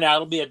 minutes from now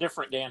it'll be a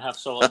different Dan Huff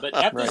solo, but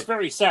at this Right.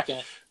 very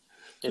second,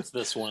 it's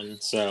this one.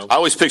 So I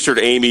always pictured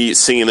Amy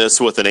singing this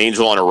with an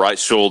angel on her right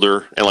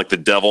shoulder and like the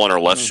devil on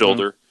her left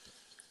shoulder.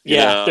 You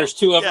yeah, know? there's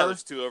two of her.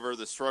 There's two of her.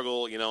 The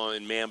struggle,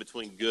 in man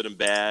between good and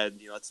bad.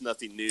 It's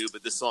nothing new,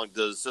 but this song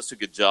does such a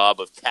good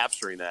job of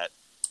capturing that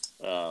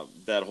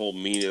whole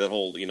meaning, that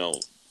whole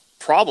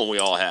problem we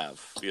all have.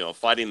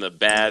 Fighting the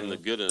bad and the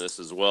good in us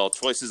as well.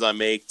 Choices I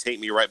make take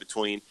me right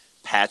between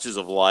patches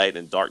of light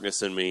and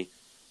darkness in me.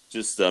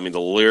 Just, the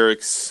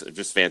lyrics are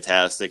just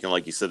fantastic, and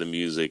like you said, the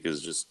music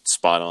is just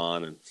spot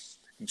on. And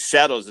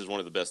Shadows is one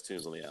of the best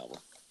tunes on the album.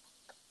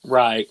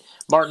 Right.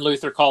 Martin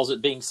Luther calls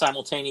it being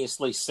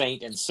simultaneously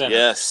saint and sinner.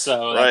 Yes,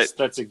 So right.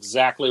 that's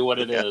exactly what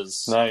it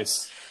is.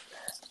 Nice.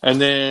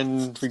 And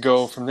then we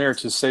go from there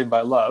to Saved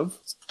by Love.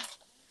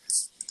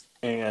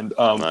 And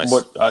Nice.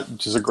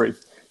 which is a great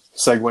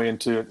segue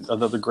into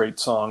another great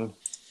song.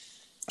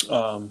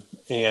 And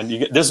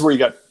this is where you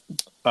got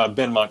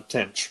Benmont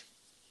Tench.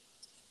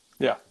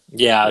 Yeah.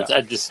 Yeah, Yeah.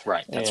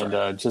 That's And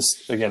right.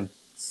 just, again,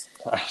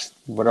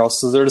 what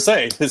else is there to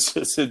say?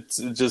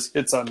 It just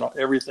hits on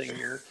everything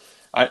here.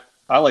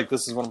 I like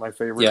this is one of my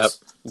favorites. Yep.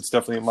 It's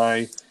definitely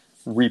my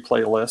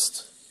replay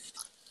list.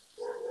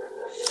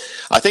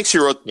 I think she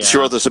wrote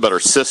this about her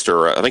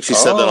sister. I think she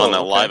said that on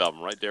that live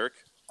album, right, Derek?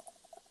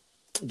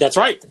 That's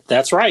right.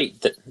 That's right.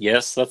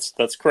 Yes,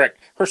 that's correct.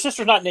 Her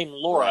sister's not named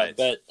Laura, Right.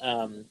 but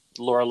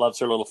Laura loves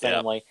her little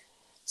family.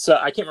 So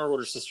I can't remember what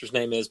her sister's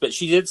name is, but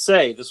she did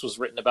say this was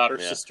written about her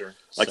sister.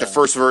 Like the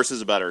first verse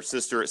is about her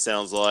sister, it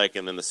sounds like,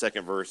 and then the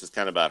second verse is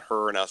kind of about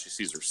her and how she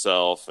sees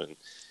herself. And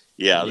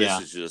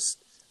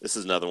this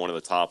is another one at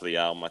the top of the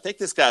album. I think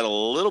this got a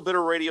little bit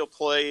of radio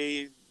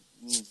play,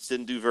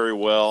 didn't do very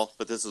well,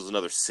 but this is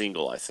another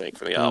single, I think,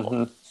 for the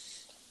album.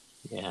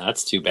 Mm-hmm. Yeah,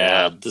 that's too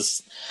bad.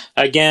 This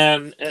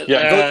again.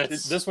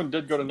 This one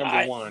did go to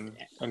number one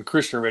on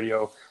Christian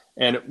radio,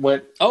 and it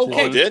went.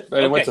 Okay. It did?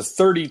 It went to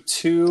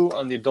 32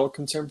 on the Adult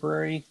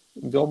Contemporary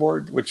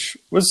Billboard, which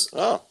was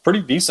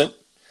pretty decent.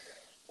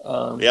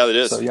 Yeah, it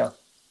is. So yeah.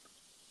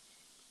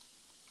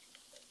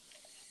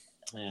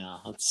 Yeah,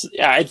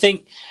 I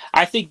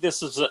think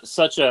this is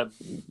such a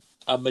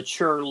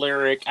mature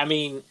lyric. I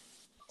mean,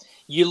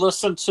 you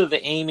listen to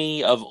the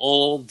Amy of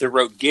old that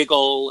wrote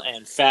 "Giggle"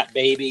 and "Fat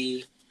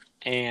Baby,"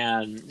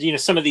 and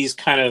some of these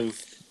kind of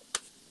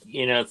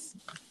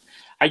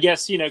I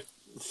guess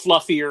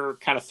fluffier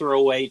kind of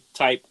throwaway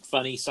type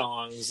funny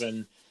songs,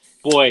 and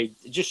boy,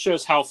 it just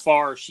shows how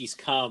far she's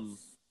come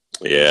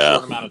in a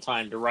short amount of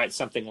time to write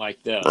something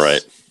like this.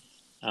 Right.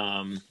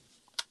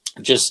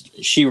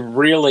 She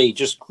really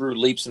just grew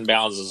leaps and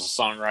bounds as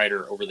a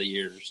songwriter over the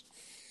years,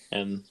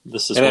 and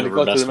this is one of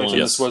her best ones.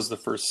 This was the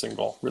first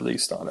single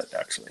released on it,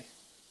 actually.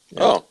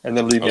 Yeah. Oh, and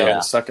then Leave Me yeah. On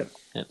the second.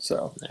 Yeah.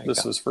 So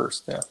this was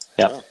first. Yeah.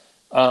 Yep.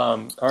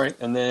 All right,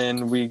 and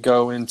then we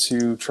go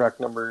into track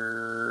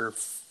number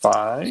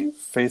 5,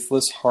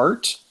 "Faithless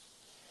Heart."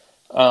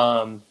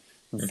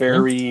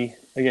 Very,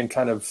 again,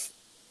 kind of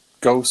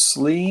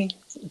ghostly,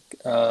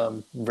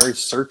 very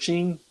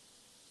searching,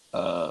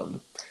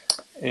 and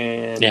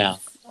Yeah.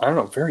 I don't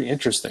know, very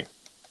interesting.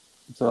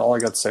 That's all I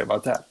got to say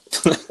about that.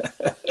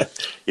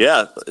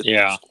 Yeah,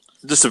 Yeah.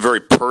 just a very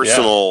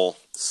personal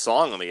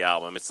song on the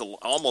album. It's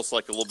almost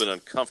like a little bit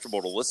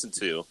uncomfortable to listen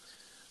to,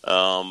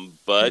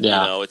 but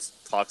it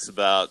talks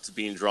about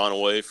being drawn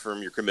away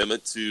from your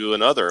commitment to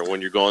another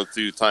when you're going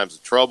through times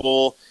of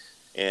trouble,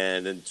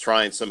 and then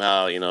trying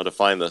somehow to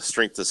find the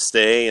strength to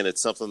stay. And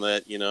it's something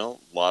that a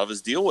lot of us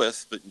deal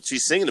with. But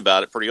she's singing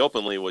about it pretty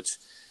openly, which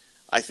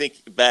I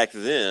think back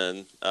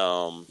then,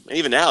 and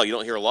even now, you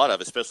don't hear a lot of,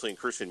 especially in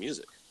Christian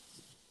music.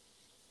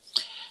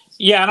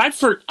 Yeah, and I'd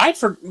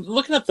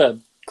looking at the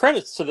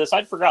credits to this,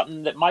 I'd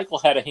forgotten that Michael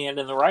had a hand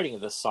in the writing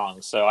of this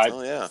song. So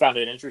I found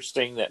it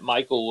interesting that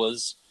Michael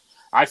was.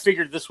 I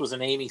figured this was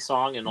an Amy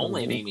song and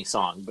only an Amy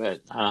song,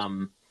 but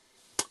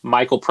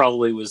Michael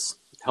probably was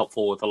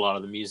helpful with a lot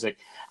of the music.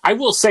 I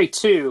will say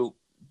too,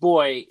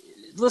 boy,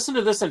 listen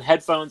to this in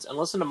headphones and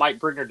listen to Mike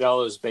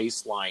Brignordello's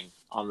bass line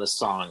on this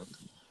song.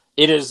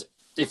 It is,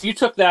 if you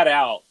took that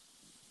out,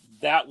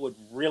 that would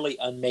really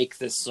unmake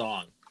this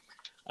song.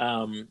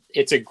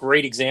 It's a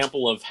great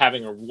example of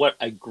having what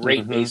a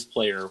great bass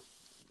player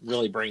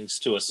really brings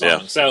to a song.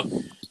 Yeah.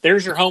 So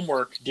there's your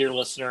homework, dear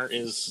listener,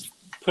 is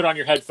put on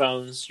your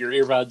headphones, your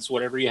earbuds,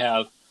 whatever you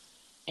have,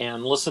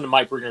 and listen to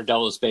Mike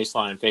Brignordello's bass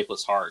line in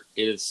Faithless Heart.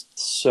 It is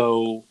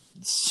so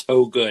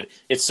good.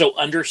 It's so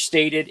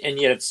understated, and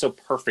yet it's so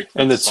perfect.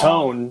 And the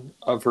tone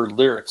of her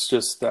lyrics,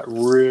 just that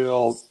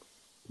real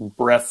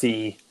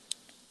breathy,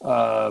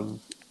 kind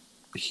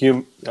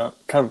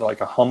of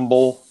like a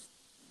humble,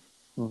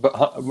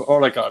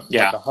 or like a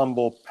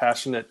humble,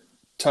 passionate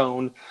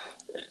tone.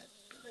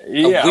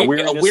 Yeah,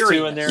 weariness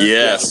too in there.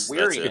 Yes,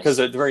 because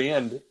at the very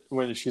end,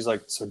 when she's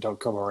like, "So don't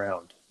come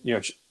around,"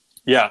 it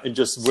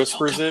just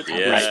whispers it.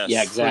 Yes. Right.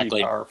 Yeah,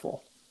 exactly. Pretty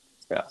powerful.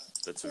 Yeah,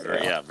 that's very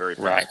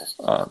powerful. Right.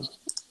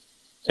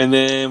 And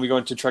then we go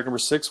into track number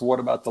 6. What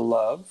About the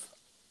Love?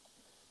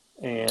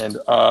 And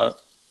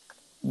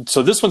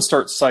so this one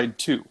starts side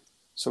 2.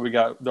 So we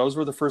got, those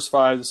were the first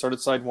 5 that started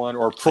side 1,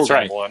 or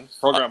program 1.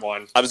 Program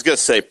 1. I was going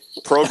to say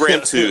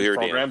program 2 here,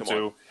 program Dan.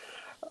 2.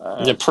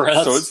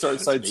 So it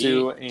starts side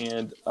 2,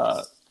 and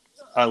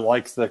I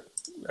like the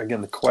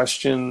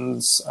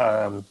questions.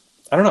 I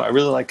don't know. I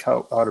really like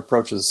how it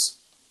approaches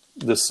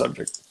this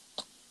subject.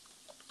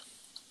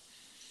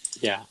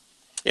 Yeah.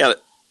 Yeah.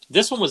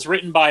 This one was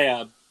written by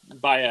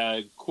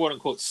a quote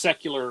unquote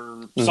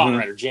secular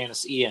songwriter,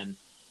 Janice Ian,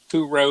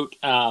 who wrote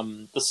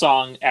the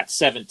song At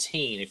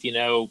 17. If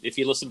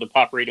you listen to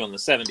pop radio in the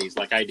 70s,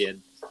 like I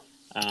did,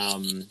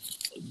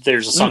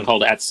 there's a song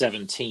called At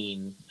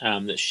 17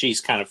 that she's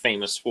kind of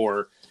famous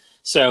for.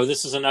 So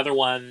this is another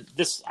one.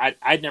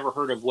 I'd never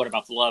heard of What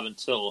About the Love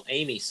until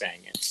Amy sang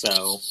it.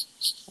 So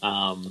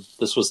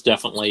this was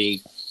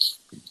definitely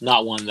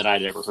not one that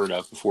I'd ever heard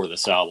of before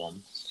this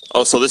album.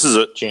 Oh, so this is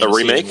a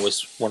remake? Ian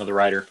was one of the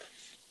writer.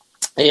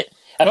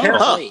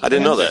 Apparently, I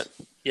didn't know that.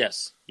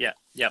 Yes. Yeah.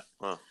 Yep.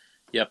 Huh.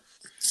 Yep.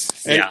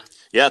 And,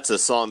 yeah, it's a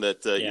song that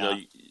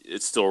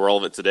it's still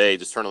relevant today.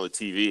 Just turn on the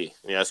TV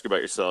and you ask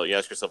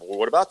yourself, well,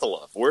 what about the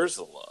love? Where's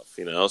the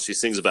love? She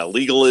sings about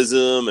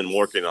legalism and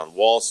working on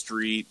Wall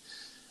Street,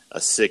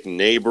 a sick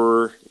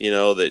neighbor,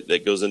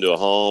 that goes into a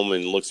home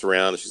and looks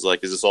around and she's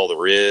like, is this all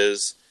there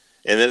is?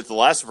 And then at the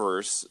last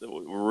verse,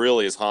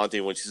 really is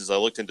haunting when she says, I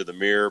looked into the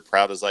mirror,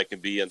 proud as I can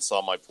be, and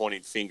saw my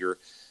pointing finger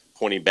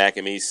pointing back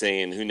at me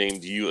saying, who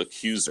named you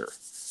accuser?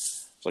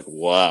 It's like,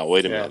 wow,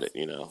 wait a minute.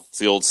 It's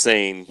the old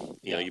saying,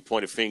 you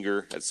point a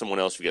finger at someone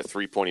else, you got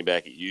 3 pointing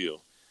back at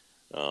you.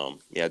 A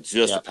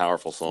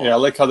powerful song. Yeah, I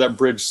like how that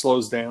bridge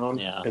slows down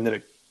and then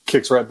it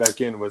kicks right back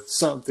in with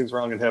something's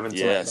wrong in heaven.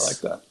 Yes. I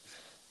like that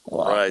a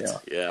lot. Right,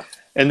 yeah.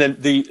 And then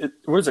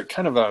what is it,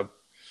 kind of a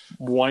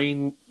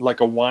whine,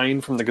 like a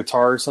whine from the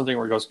guitar or something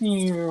where it goes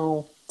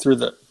through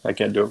the, I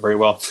can't do it very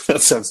well.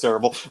 That sounds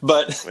terrible.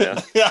 But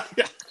yeah.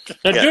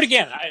 No, do it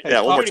again.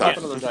 One more time.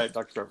 Another Diet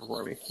Dr. Pepper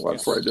for me.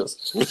 Before I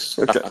just.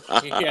 Okay.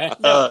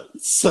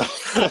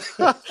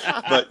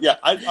 But yeah,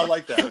 I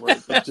like that. Where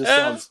it just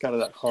sounds kind of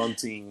that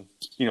haunting,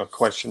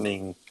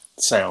 questioning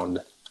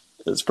sound.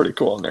 It's pretty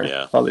cool in there.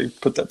 Yeah. How they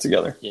put that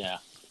together. Yeah.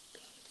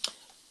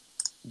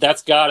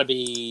 That's got to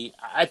be,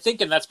 I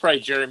think, and that's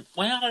probably Jerry.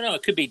 Well, I don't know.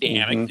 It could be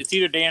Dan. It's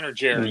either Dan or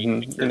Jerry.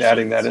 And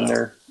adding that in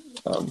there.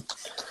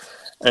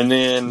 And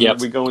then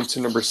we go into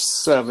number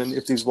 7,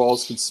 If These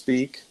Walls Could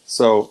Speak.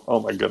 So,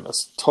 oh my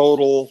goodness,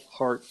 total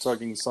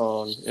heart-tugging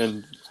song.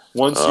 And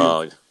once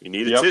you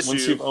need a tissue.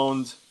 Once you've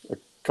owned a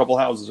couple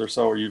houses or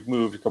so, or you've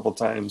moved a couple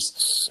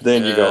times,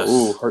 then you go,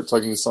 ooh,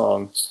 heart-tugging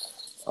song.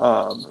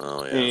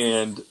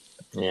 And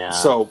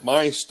so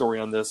my story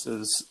on this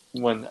is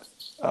when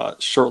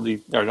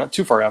shortly, or not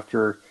too far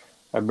after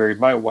I married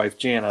my wife,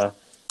 Jana,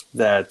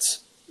 that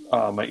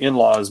my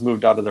in-laws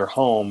moved out of their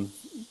home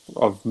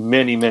of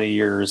many, many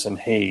years in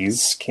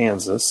Hays,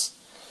 Kansas.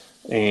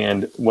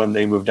 And when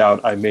they moved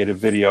out, I made a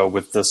video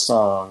with this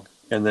song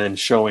and then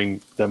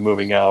showing them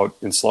moving out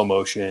in slow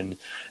motion,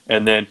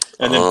 and then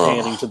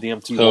panning to the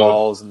empty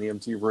walls and the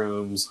empty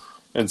rooms.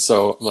 And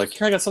so I'm like,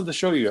 here, I got something to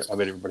show you. I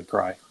made everybody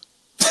cry.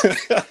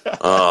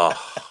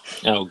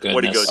 Oh, goodness!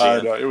 way to go, I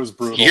Dan. know, it was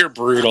brutal. You're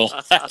brutal.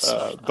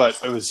 But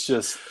it was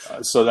just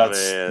so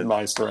that's Man.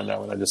 my story on that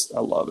one. I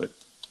love it.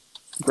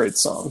 Great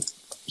song.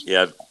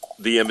 Yeah,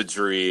 the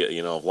imagery,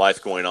 of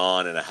life going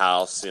on in a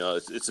house,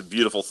 it's a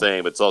beautiful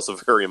thing, but it's also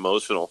very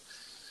emotional.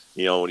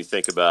 When you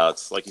think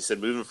about, like you said,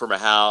 moving from a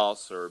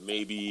house, or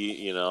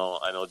maybe, I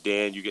know,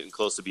 Dan, you're getting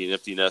close to being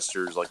empty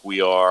nesters like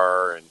we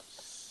are, and,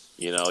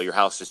 your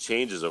house just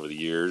changes over the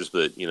years,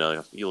 but, you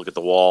look at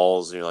the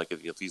walls, and you're like,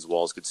 if these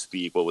walls could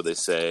speak, what would they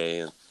say?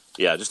 And,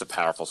 yeah, just a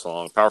powerful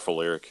song, powerful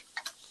lyric.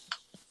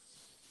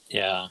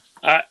 Yeah.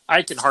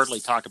 I can hardly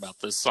talk about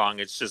this song.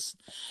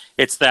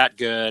 It's that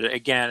good.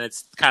 Again,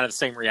 it's kind of the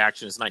same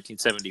reaction as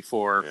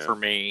 1974 for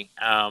me.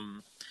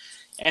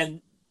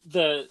 And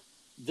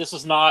this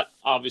is not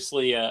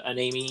obviously an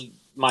Amy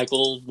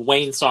Michael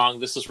Wayne song.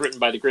 This is written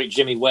by the great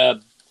Jimmy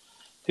Webb,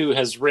 who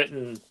has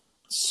written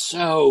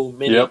so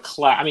many.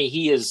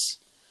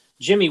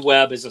 Jimmy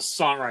Webb is a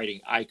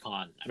songwriting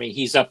icon. I mean,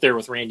 he's up there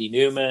with Randy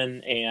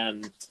Newman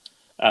and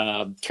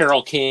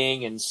Carole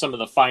King and some of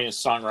the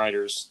finest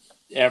songwriters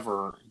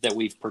ever that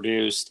we've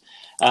produced.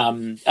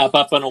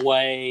 Up and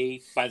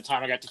Away, by the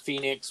time I got to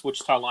Phoenix,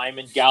 Wichita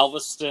Lineman,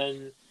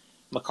 Galveston,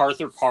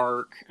 MacArthur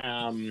Park.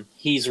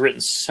 He's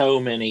written so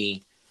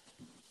many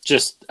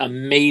just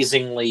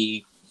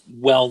amazingly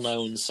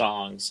well-known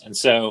songs. And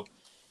so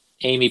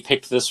Amy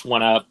picked this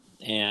one up,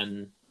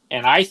 and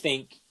I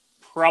think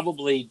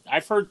probably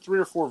I've heard 3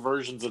 or 4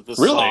 versions of this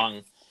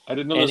song. I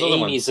didn't know and there's other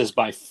Amy's ones. is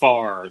by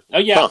far. Oh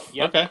yeah,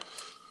 Yep. Okay.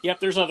 Yep,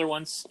 there's other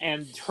ones,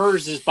 and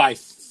hers is by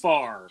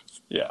far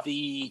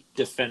the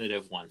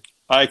definitive one.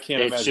 I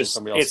can't imagine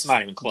somebody else it's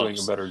not even close. doing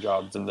a better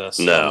job than this,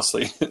 No.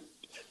 honestly.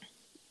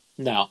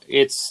 No,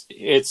 it's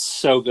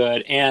so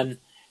good. And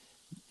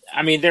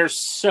I mean, there's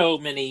so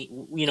many,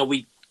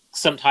 we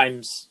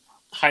sometimes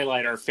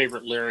highlight our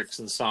favorite lyrics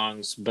and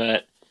songs,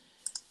 but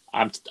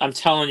I'm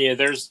telling you,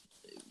 there's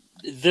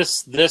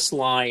this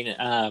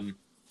line,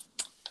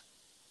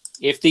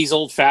 if these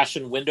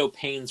old-fashioned window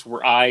panes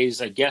were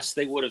eyes, I guess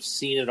they would have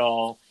seen it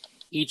all,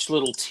 each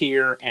little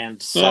tear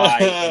and sigh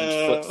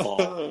and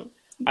footfall.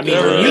 I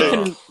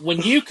mean,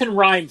 when you can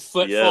rhyme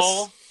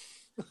footfall,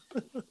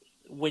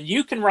 when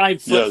you can rhyme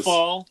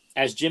footfall,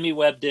 as Jimmy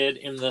Webb did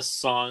in this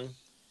song,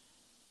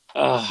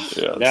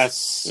 that's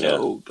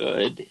so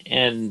good.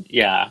 And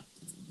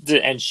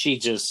and she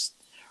just,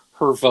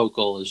 her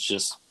vocal is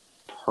just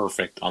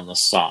perfect on the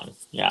song.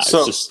 Yeah, it's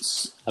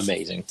just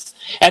amazing.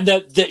 And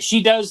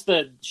she does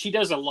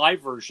a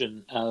live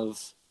version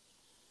of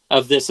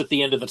this at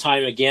the end of the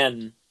Time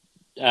Again.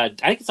 I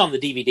think it's on the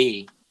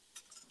DVD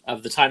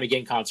of the Time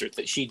Again concert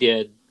that she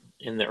did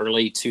in the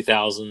early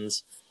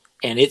 2000s,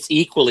 and it's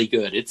equally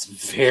good. It's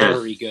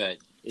very good.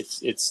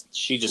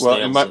 She just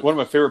nails it. One of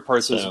my favorite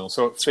parts is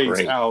so it fades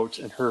great. out,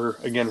 and her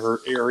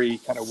airy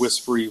kind of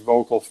whispery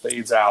vocal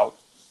fades out,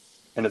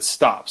 and it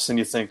stops, and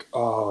you think,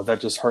 oh,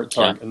 that just heart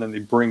tug, and then they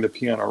bring the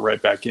piano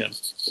right back in.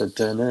 So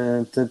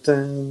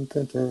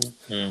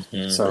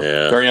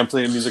very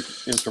amply music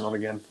instrument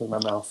again in my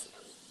mouth.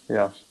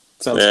 Yeah.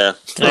 There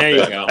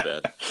you go.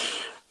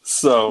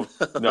 So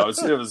no,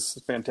 it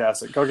was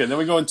fantastic. Okay, then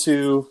we go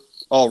into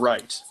All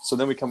Right. So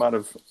then we come out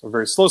of a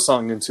very slow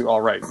song into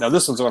All Right. Now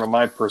this one's one of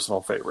my personal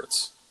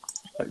favorites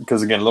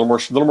because again, a little more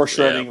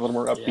shredding, a little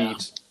more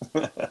upbeat.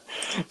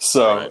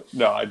 So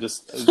no,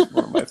 it's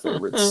one of my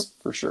favorites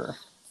for sure.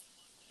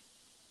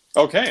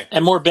 Okay,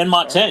 and more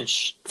Benmont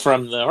Tench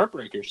from the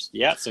Heartbreakers.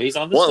 Yeah, so he's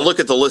on this. Look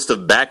at the list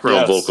of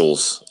background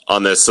vocals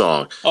on this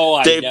song. Oh,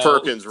 I Dave know.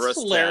 Perkins, Russ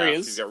Taff.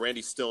 Hilarious. You've got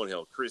Randy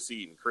Stonehill, Chris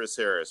Eaton, Chris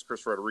Harris,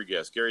 Chris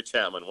Rodriguez, Gary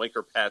Chapman, Wayne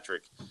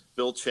Kirkpatrick,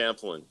 Bill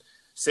Champlin,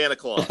 Santa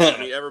Claus. I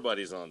mean,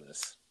 everybody's on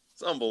this.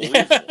 It's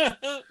unbelievable.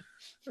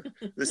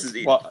 This is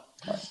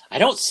I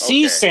don't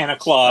see Santa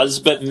Claus,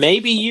 but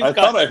maybe you've I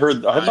thought I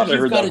heard got that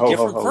a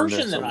different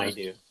version than I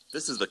do.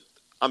 This is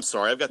I'm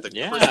sorry, I've got the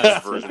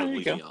Christmas version of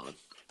Leaning On.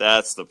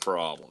 That's the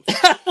problem.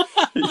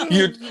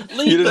 you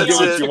didn't get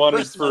what you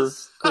wanted for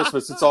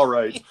Christmas. It's all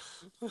right.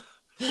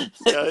 Yeah,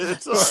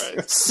 it's all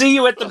right. See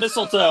you at the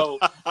mistletoe.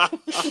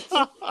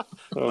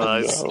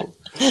 Nice.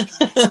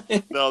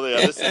 No,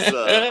 this is.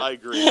 I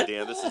agree,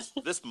 Dan.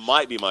 This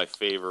might be my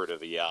favorite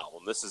of the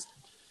album.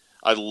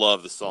 I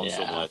love the song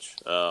so much.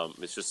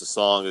 It's just a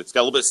song. It's got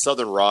a little bit of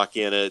southern rock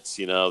in it.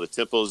 The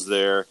tempo's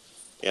there,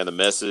 and the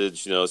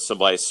message.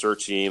 Somebody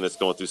searching that's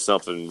going through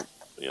something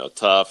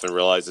tough and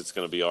realize it's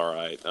going to be all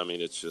right. I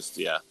mean, it's just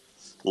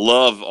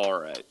love All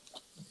Right.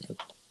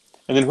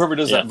 And then whoever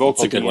does that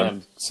vocal at the one.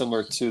 end,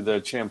 similar to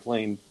the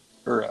Champlain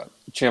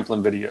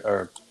video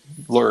or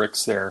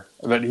lyrics there.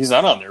 But he's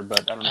not on there.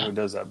 But I don't know who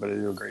does that. But they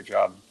do a great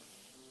job.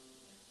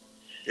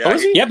 Yeah,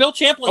 is he? Yeah, Bill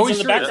Champlin's in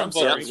the sure background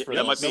is. vocals for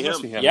that might this.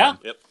 be him. Yeah.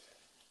 Yep.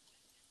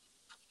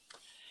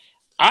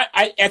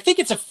 I think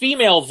it's a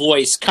female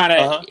voice, kind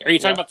of. Are you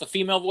talking Yeah. about the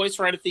female voice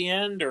right at the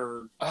end,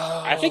 or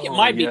I think it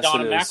might be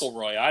Donna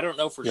McElroy. I don't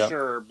know for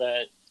sure,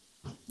 but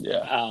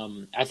Yeah.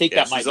 I think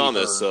Yeah, that might she's be on her.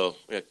 this, so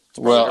yeah,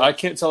 Well, I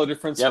can't tell the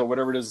difference, Yep. but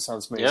whatever it is, it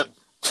sounds amazing.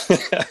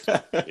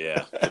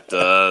 yeah, it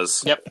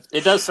does. Yep,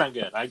 it does sound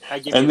good. I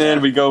give you And then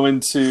that. we go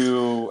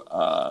into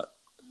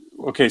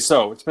okay,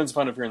 so it depends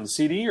upon if you're in the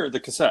CD or the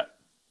cassette.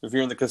 If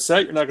you're in the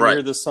cassette, you're not going Right. to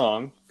hear this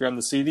song. If you're on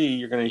the CD,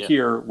 you're going to Yep.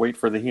 hear "Wait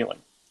for the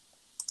Healing."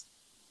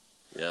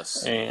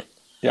 Yes. And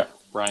yeah,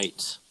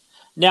 Right.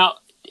 Now,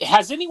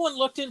 has anyone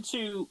looked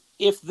into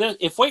if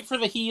Wait for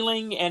the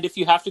Healing and If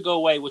You Have to Go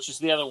Away, which is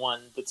the other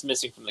one that's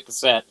missing from the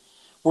cassette,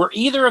 were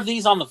either of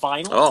these on the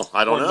vinyl? Oh,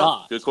 I don't or know.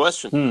 Not? Good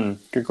question.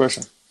 good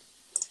question.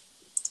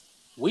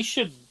 We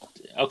should.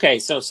 Okay,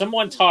 so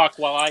someone talk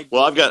while I.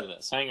 Well, look into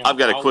this. Hang on. I've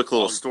got a I'll- quick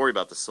little I'll- story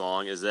about the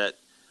song. Is that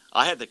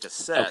I had the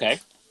cassette, Okay.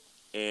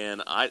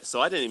 and I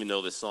didn't even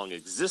know this song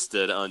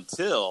existed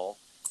until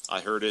I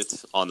heard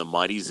it on the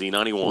Mighty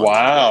Z91.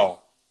 Wow.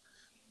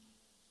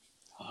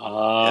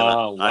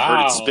 Oh, And I heard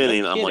wow. it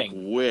spinning. No I'm like,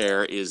 kidding.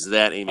 where is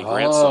that Amy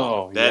Grant Oh,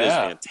 song? That is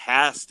yeah.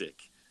 fantastic.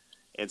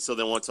 And so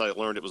then once I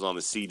learned it was on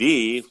the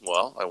CD,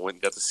 well, I went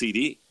and got the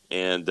CD.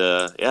 And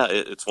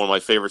it's one of my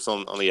favorites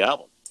on the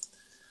album.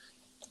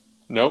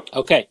 Nope.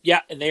 Okay,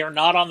 yeah, and they are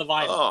not on the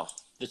vinyl. Oh,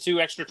 The 2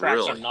 extra tracks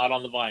Really? are not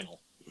on the vinyl.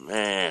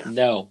 man.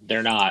 No,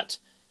 they're not.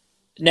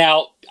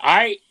 Now,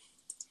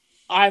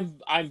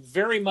 I'm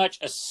very much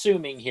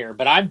assuming here,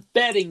 but I'm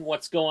betting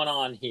what's going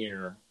on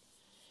here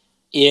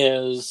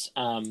is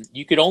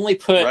you could only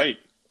put Right.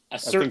 a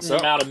certain so.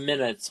 amount of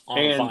minutes on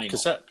And vinyl.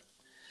 cassette.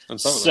 And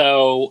some of them.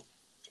 So,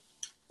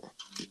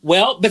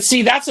 well, but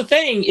see, that's the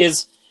thing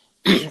is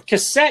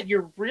cassette,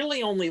 you're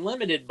really only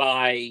limited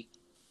by.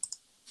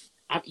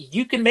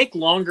 You can make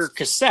longer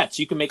cassettes.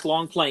 You can make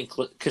long playing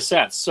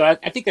cassettes. So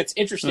I think that's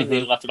interesting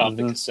they left it off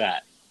the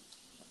cassette.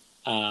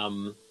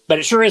 But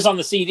it sure is on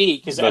the CD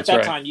because at That's that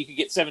right. time you could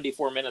get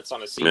 74 minutes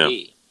on a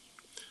CD.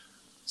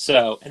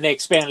 So, and they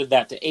expanded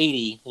that to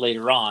 80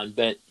 later on,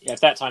 but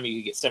at that time you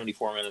could get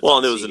 74 minutes. Well, on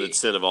and there a was an CD.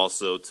 incentive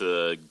also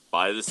to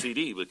buy the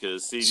CD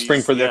because CDs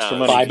Spring for the extra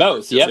money. Buy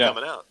both, just yep.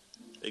 coming out.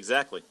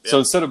 Exactly. So Yep.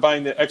 instead of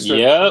buying the extra,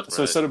 Yep.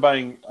 so instead of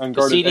buying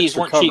unguarded CDs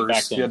extra weren't cheap covers,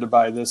 back then. you had to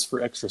buy this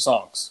for extra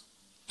songs.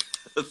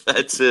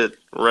 That's it.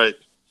 Right.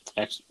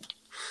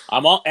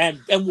 I'm all and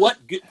what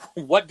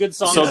good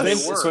songs So they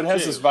then, were, so it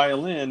has too. this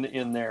violin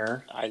in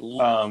there, I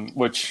love.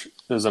 which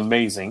is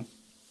amazing.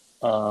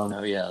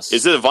 Oh yes.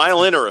 Is it a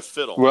violin or a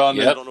fiddle? Well, on,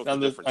 I the, don't know what on,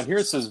 the the, difference on here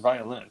it is. says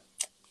violin.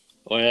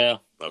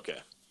 Well, Okay.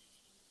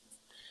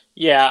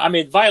 yeah. I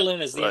mean,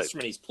 violin is the Right.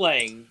 instrument he's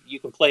playing. You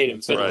can play it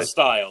in fiddle Right.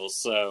 styles.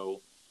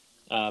 So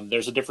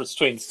there's a difference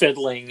between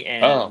fiddling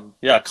and Oh,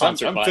 yeah, a 'cause I'm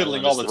concert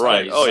fiddling all the time.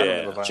 Right. Oh, so I don't yeah.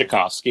 have a violin.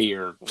 Tchaikovsky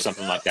or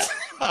something like that.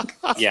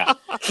 Yeah.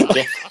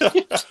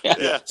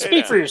 Yeah, Speak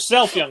yeah. for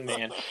yourself, young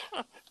man.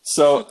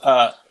 So,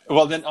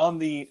 well, then on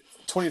the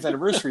 20th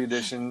anniversary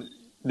edition,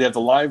 they have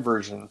the live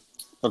version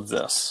of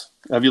this.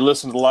 Have you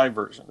listened to the live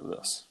version of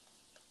this?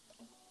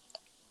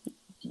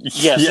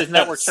 Yes, isn't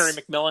that where Terry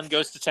McMillan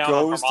goes to town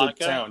on Goes to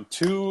harmonica? town.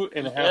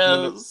 2.5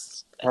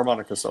 minutes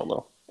harmonica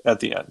solo at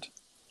the end.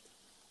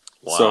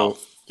 Wow. So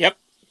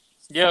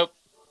Yep.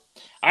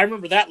 I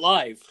remember that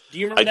live. Do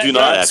you remember I that? do not,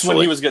 Jeff? that's when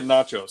actually. he was getting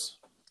nachos.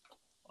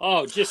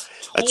 Oh, just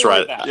tore That's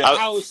right. that Yeah.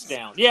 house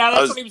down. Yeah,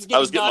 that's when he was getting I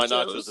was getting my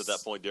nachos at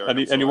that point, Derek. And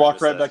I'm he sorry,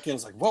 walked I right missed back in.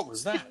 He's like, what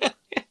was that?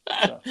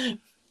 that.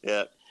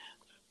 Yeah.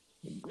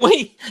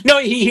 Wait, no,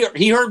 he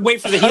heard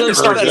 "Wait for the Healing"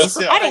 start. heard this,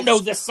 yeah. I don't know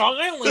this song.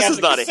 I only This have is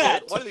the not a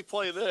cassette. hit. Why did he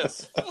play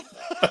this?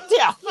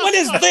 Yeah, what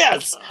is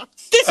this?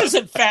 This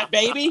isn't Fat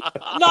Baby.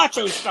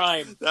 Nachos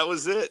time. That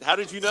was it. How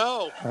did you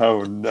know?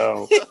 Oh,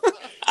 no.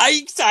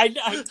 I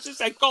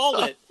called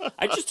it.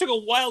 I just took a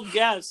wild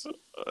guess.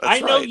 I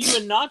That's know right. you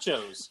and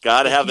nachos.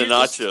 Got to have the You're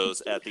just-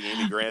 nachos at the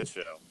Amy Grant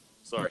show.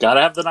 Sorry.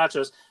 Gotta have the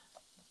nachos.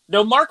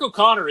 No, Mark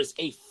O'Connor is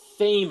a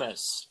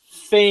famous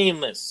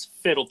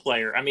fiddle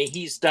player. I mean,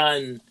 he's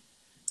done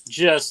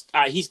just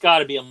he's got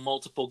to be a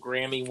multiple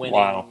Grammy winning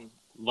Wow.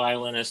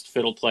 violinist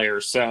fiddle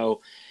player.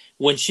 So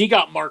when she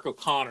got Mark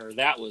O'Connor,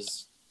 that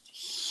was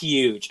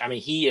huge. I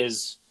mean, he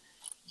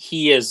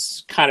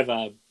is kind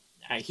of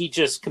he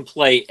just can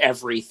play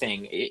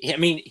everything. I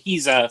mean,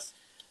 he's a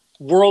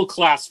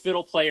world-class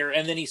fiddle player,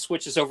 and then he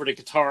switches over to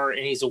guitar, and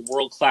he's a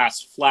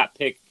world-class flat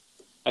pick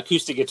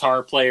acoustic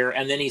guitar player,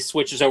 and then he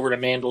switches over to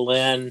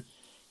mandolin,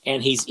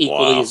 and he's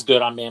equally Wow. as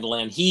good on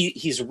mandolin.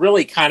 He's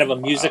really kind of a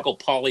musical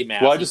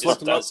polymath. Well, I He just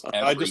looked him up. does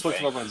I just looked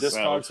him up on everything.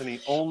 Discogs, and he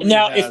only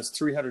Now, has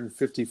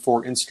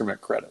 354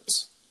 instrument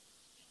credits.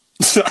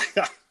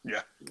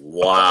 Yeah.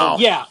 Wow.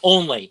 Yeah,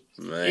 only.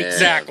 Man.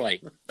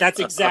 Exactly. That's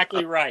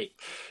exactly right.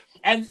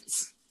 And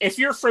if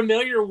you're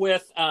familiar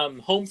with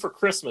Home for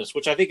Christmas,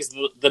 which I think is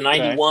the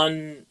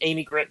 91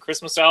 Amy Grant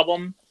Christmas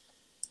album,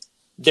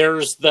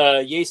 there's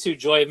the Yesu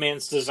Joy of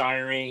Man's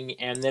Desiring,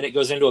 and then it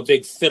goes into a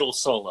big fiddle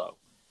solo,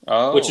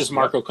 Oh, which is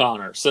Mark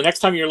O'Connor. So next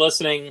time you're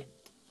listening,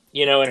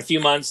 in a few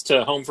months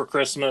to Home for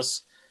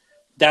Christmas,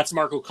 that's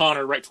Mark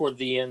O'Connor right toward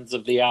the ends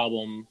of the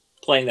album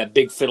playing that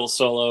big fiddle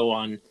solo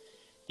on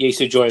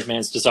Yesu Joy of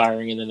Man's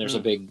Desiring, and then there's a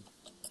big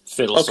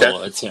fiddle Okay.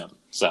 solo. It's him.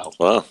 So,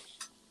 Well,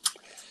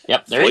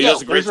 yep, there he you go.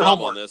 does a great There's your job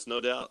homework. on this, no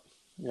doubt.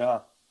 Yeah.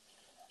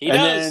 He and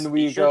does. then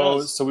we He sure go,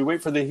 does. so we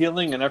wait for the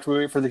healing, and after we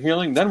wait for the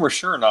healing, then we're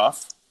sure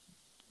enough,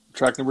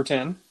 track number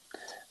 10.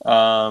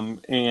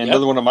 And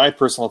another one of my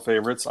personal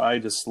favorites. I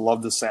just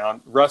love the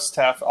sound. Russ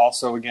Taff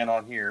also again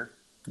on here,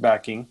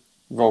 backing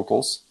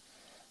vocals.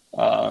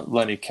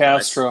 Lenny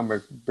Castro,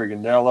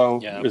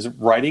 Brigandello is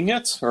writing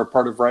it or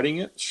part of writing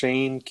it.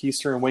 Shane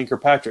Keister and Wayne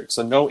Kirkpatrick.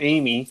 So no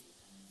Amy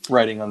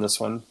writing on this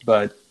one,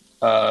 but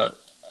I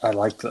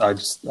love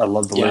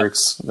the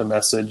lyrics, the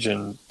message,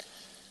 and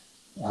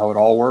how it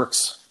all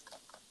works.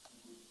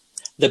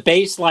 The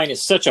bass line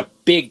is such a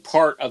big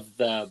part of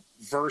the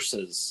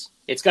verses.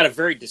 It's got a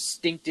very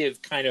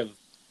distinctive kind of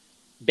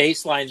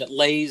bass line that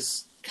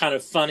lays kind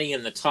of funny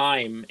in the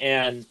time,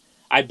 and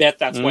I bet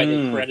that's why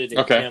they credited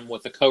him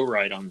with a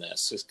co-write on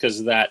this, is because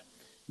of that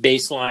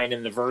bass line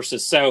in the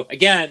verses. So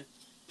again,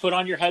 put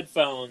on your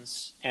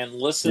headphones and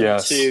listen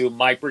to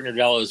Mike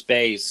Brigandello's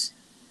bass,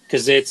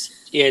 because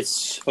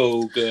it's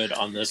so good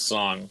on this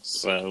song.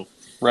 So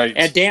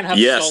and Dan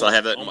Huff's solo. I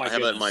have that. I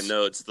have that in my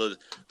notes. The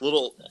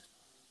little.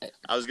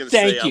 I was going to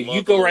say, Thank you. I love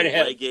You go the right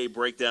ahead. reggae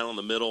breakdown in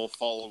the middle,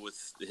 followed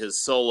with his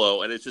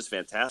solo, and it's just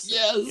fantastic.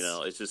 Yes. You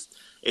know,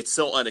 it's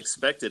so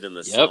unexpected in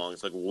this song.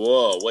 It's like,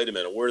 whoa, wait a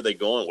minute, where are they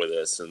going with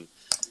this? And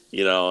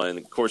you know, and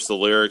of course the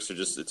lyrics are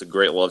just—it's a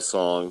great love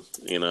song.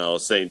 You know,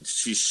 saying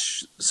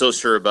she's so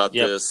sure about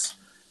this,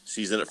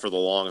 she's in it for the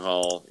long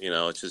haul. You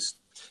know, it's just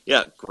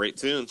great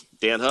tune.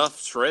 Dan Huff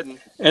shredding.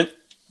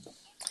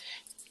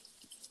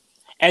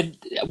 And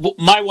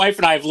my wife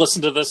and I have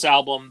listened to this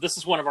album. This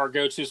is one of our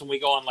go-tos when we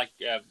go on like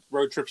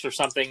road trips or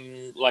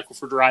something, like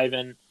if we're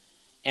driving,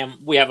 and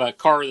we have a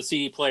car with a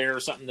CD player or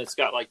something that's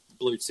got like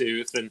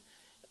Bluetooth. And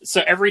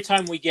so every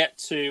time we get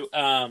to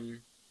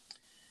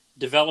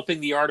developing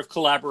the art of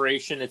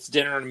collaboration, it's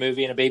dinner and a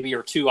movie and a baby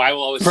or two. I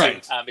will always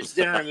say it's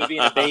dinner and a movie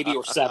and a baby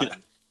or 7,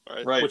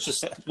 which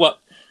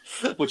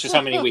is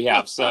how many we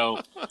have.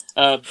 So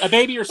a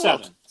baby or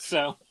 7.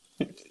 So.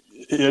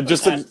 Yeah,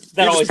 just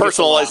that always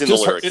personalizing the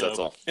lyrics. That's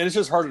all, and it's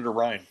just harder to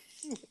rhyme.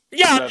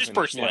 Yeah, 7, just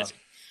personalizing.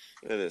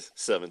 Yeah. It is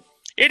 7.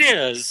 It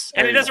is,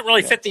 and it doesn't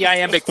really fit the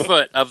iambic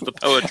foot of the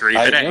poetry.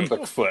 But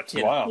iambic foot.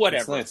 Wow,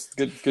 whatever. That's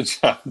nice. Good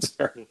job,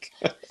 Derek.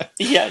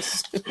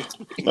 Yes.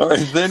 All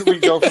right, then we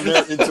go from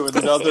there into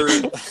another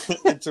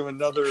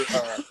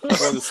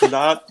one that's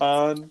not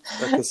on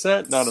the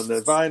cassette, not on the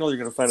vinyl. You're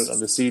going to find it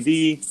on the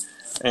CD,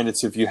 and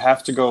it's If You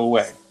Have to Go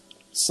Away.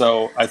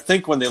 So I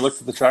think when they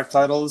looked at the track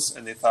titles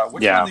and they thought,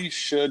 which one of these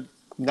should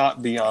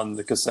not be on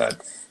the cassette?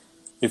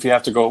 If You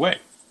Have to Go Away,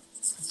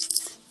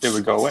 it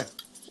would go away.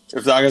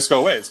 If the song has to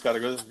go away, it's got to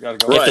go. If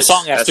the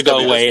song has to go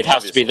away, it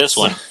has to be this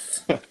one.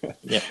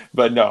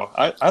 But no,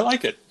 I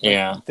like it.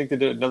 Yeah, I think they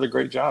did another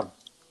great job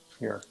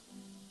here.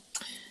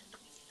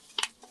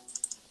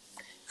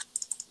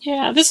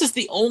 Yeah, this is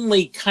the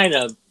only kind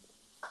of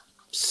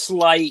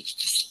slight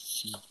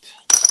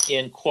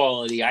in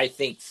quality, I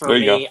think, for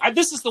me.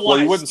 This is the one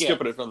you I wouldn't skip.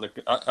 skip it on the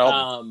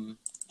album.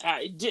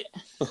 I did.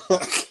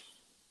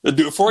 They'd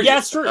do it for you. Yeah,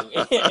 it's true.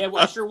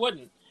 I sure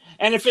wouldn't.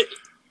 And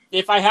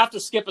if I have to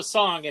skip a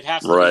song, it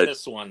has to be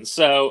this one.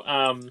 So,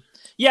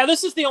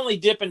 this is the only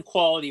dip in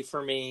quality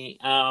for me.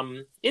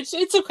 It's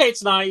okay.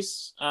 It's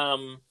nice.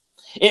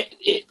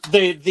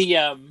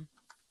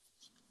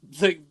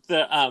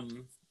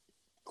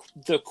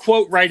 The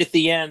quote right at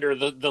the end, or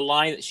the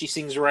line that she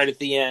sings right at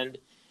the end.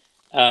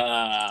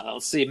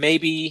 Let's see,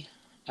 maybe.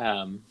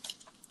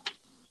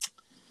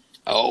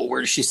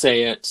 Where does she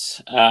say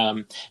it?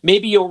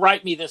 Maybe you'll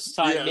write me this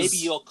time. Yes. Maybe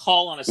you'll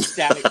call on a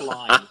static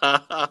line.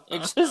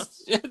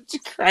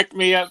 It cracked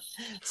me up.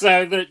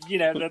 So that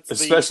that's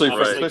especially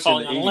calling in the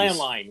on a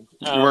landline.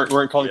 You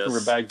weren't calling from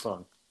your bag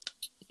phone,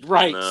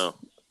 right? No.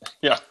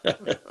 Yeah.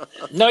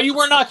 No, you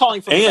were not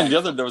calling from. And the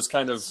other that was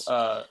kind of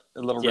a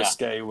little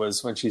risque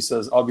was when she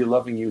says, "I'll be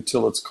loving you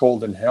till it's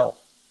cold in hell."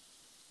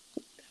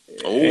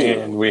 Oh,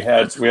 and we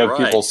had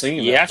people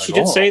singing that. Yeah, she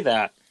did say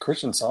that.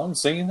 Christian song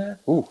singing that?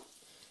 Ooh.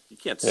 You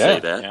can't say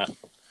that.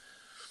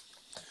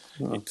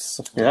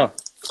 Yeah.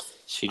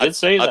 She did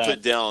say that. I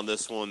put down on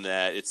this one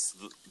that it's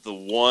the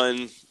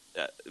one,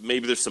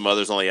 maybe there's some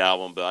others on the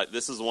album, but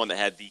this is the one that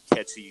had the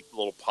catchy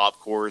little pop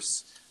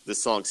chorus.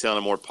 This song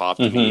sounded more pop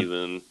to me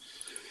than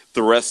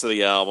the rest of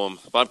the album.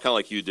 But I'm kind of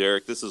like you,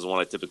 Derek. This is one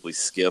I typically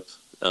skip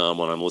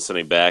when I'm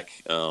listening back.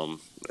 I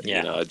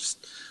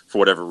just, for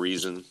whatever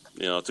reason,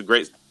 it's a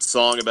great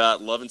song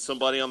about loving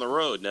somebody on the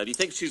road. Now, do you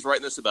think she's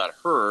writing this about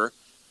her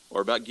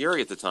or about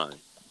Gary at the time?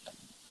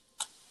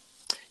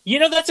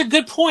 That's a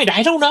good point.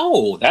 I don't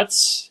know.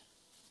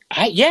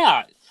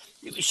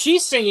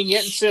 She's singing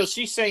it, and so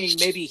she's saying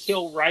maybe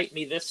he'll write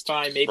me this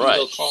time. Maybe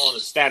he'll call on a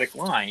static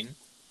line.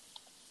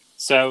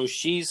 So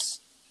she's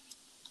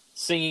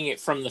singing it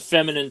from the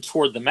feminine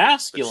toward the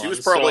masculine. But she was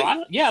probably...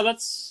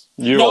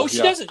 she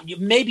doesn't.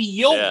 Maybe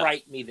you'll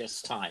write me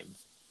this time.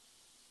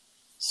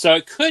 So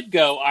it could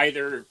go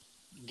either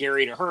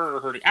Gary to her or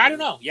her to... I don't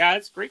know. Yeah,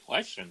 that's a great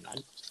question.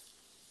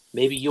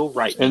 Maybe you'll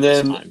write me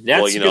this time.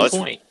 That's a good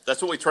point.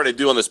 That's what we try to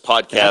do on this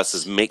podcast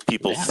is make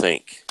people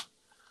think.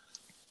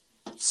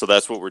 So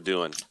that's what we're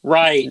doing.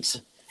 Right.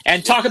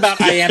 And talk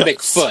about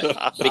iambic foot,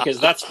 because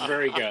that's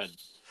very good.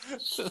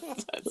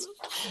 That's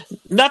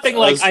nothing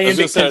like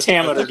iambic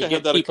pentameter to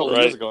get people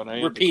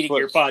repeating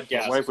your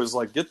podcast. My wife was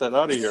like, "Get that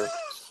out of here."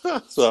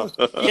 So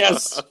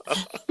yes,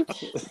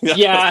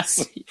 yeah,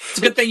 it's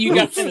a good thing you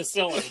got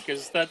penicillin,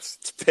 because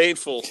it's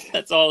painful.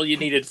 That's all you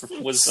needed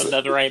was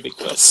another iambic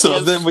foot. So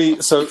then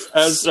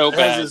as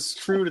bad. is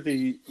true to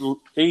the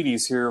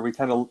 '80s here, we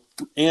kind of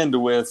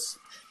end with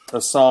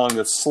a song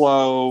that's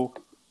slow,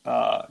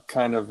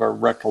 kind of a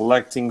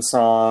recollecting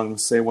song.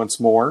 Say Once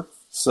More.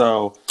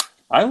 So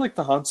I like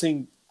the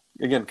haunting,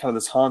 again, kind of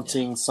this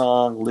haunting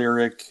song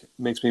lyric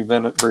makes me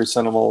very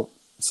sentimental,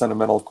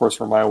 of course,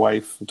 for my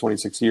wife for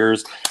 26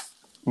 years.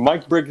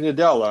 Mike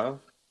Brignadella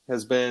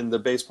has been the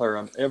bass player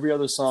on every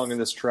other song in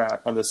this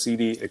track, on the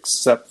CD,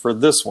 except for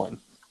this one.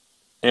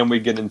 And we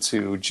get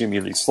into Jimmy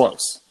Lee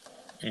Sloas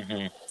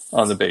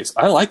on the bass.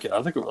 I like it. I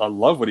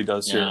love what he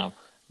does here.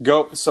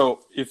 So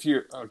if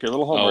you're, a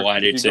little homework. Oh,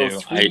 I do if you too. go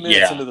 3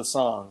 minutes into the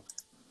song,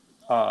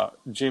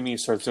 Jimmy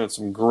starts doing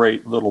some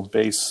great little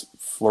bass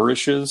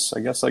flourishes, I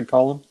guess I'd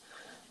call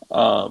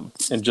them,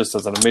 and just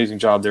does an amazing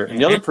job there. And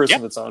the other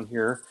person that's on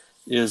here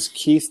is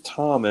Keith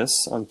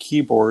Thomas on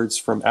keyboards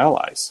from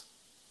Allies.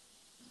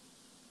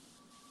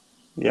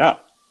 Yeah.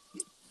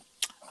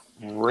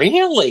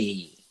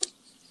 Really?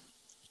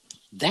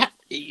 That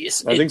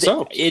is, I think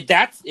so.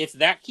 It's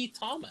that Keith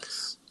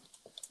Thomas.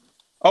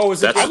 Oh,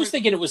 is it? I was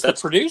thinking it was the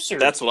producer.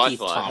 That's what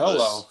Keith I thought.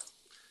 Thomas.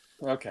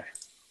 Hello. Okay.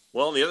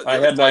 Well, the other I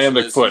had an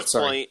iambic foot.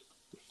 Sorry,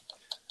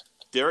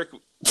 Derek.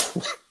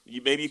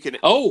 Maybe you can.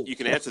 Oh, you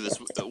can answer this.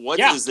 What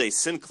is a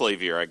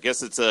synclavier? I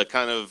guess it's a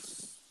kind of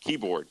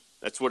keyboard.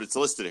 That's what it's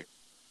listed here.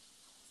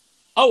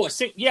 Oh,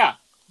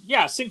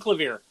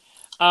 synclavier.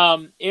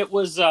 It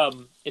was.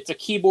 It's a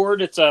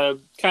keyboard. It's a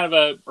kind of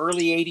a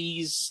early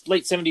 '80s,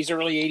 late '70s,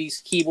 early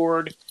 '80s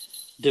keyboard,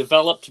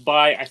 developed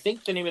by, I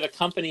think the name of the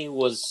company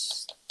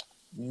was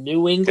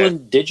New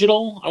England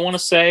Digital, I want to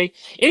say.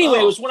 Anyway,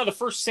 it was one of the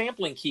first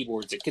sampling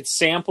keyboards. It could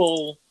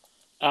sample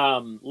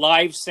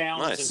live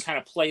sounds and kind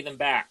of play them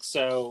back.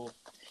 So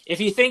if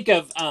you think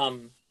of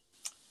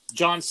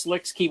John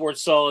Slick's keyboard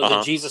solo,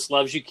 the Jesus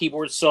Loves You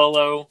keyboard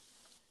solo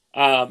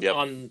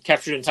on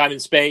Captured in Time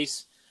and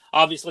Space,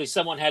 obviously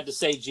someone had to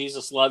say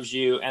Jesus Loves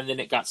You, and then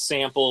it got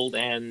sampled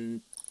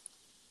and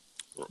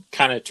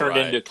kind of turned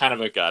into kind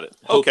of a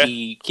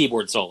hokey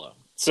keyboard solo.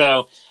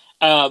 So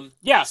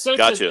it's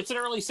an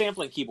early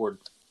sampling keyboard.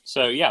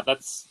 So yeah, that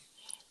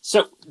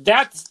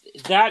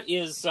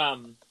is.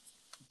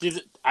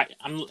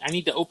 I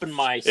need to open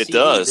my CD. It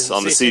does.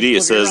 On the CD,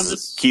 it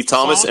says Keith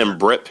Thomas and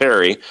Brett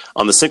Perry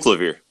on the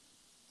synclavier.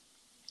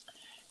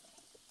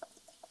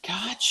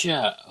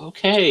 Gotcha.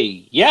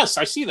 Okay. Yes,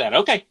 I see that.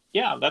 Okay.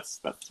 Yeah,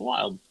 that's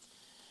wild.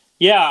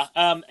 Yeah,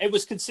 it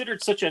was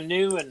considered such a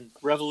new and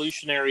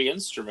revolutionary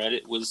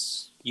instrument.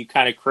 You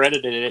kind of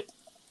credited it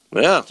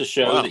to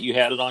show that you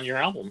had it on your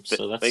album.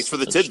 So thanks for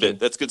the tidbit.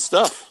 That's good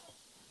stuff.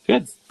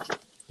 Good.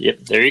 Yep.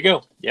 There you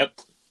go. Yep.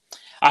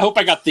 I hope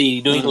I got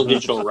the New England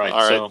Digital right.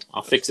 So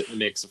I'll fix it in the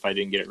mix if I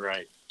didn't get it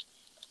right.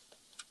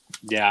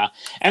 Yeah,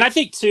 and I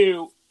think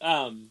too,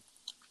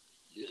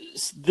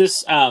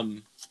 this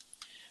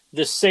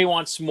Say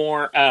Once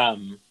More.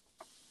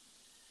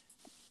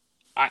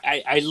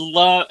 I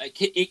love it.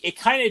 It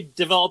kind of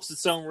develops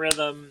its own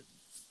rhythm.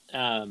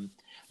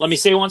 Let me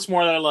say once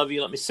more that I love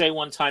you. Let me say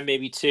one time,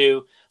 maybe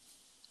two,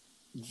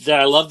 that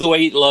I love the way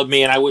you love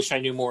me, and I wish I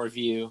knew more of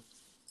you.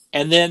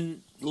 And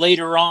then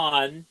later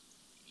on,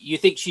 you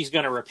think she's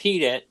going to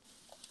repeat it.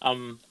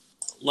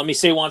 Let me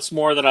say once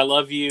more that I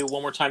love you,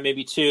 one more time,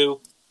 maybe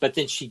two. But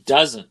then she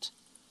doesn't.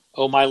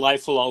 Oh, my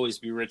life will always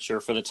be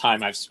richer for the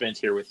time I've spent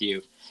here with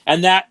you.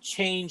 And that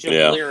change of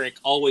lyric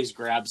always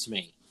grabs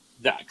me.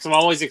 Because I'm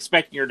always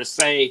expecting her to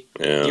say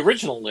the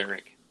original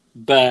lyric.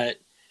 But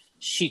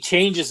she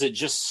changes it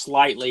just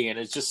slightly, and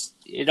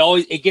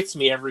it gets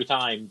me every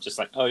time. Just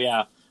like, oh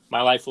yeah,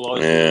 my life will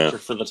always be richer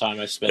for the time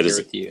I spent here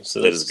with you.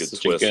 So that is a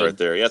good twist right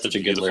there. Yeah, it's a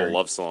beautiful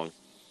love song.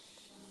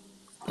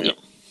 Yep.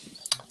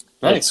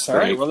 Nice. All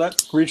right. Well,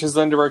 that reaches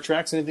the end of our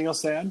tracks. Anything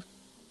else to add?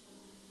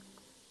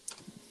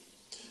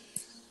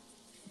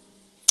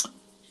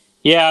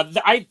 Yeah,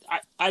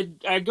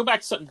 I go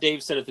back to something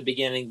Dave said at the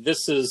beginning.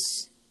 This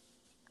is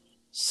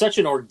such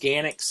an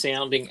organic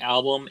sounding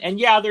album, and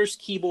there's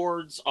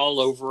keyboards all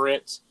over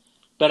it,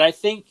 but I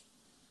think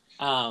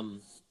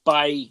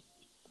by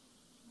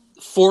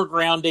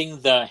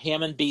foregrounding the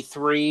Hammond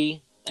B3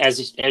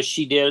 as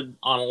she did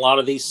on a lot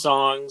of these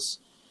songs,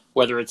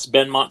 whether it's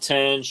Benmont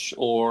Tench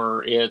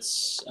or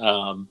it's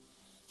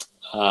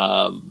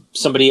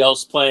somebody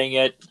else playing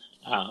it,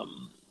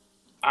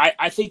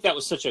 I think that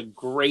was such a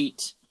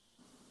great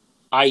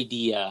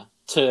idea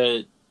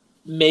to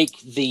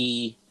make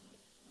the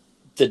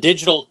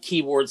digital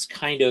keyboards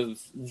kind of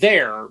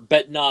there,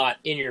 but not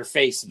in your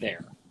face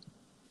there.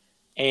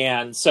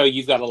 And so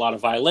you've got a lot of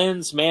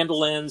violins,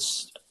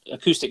 mandolins,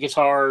 acoustic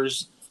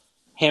guitars,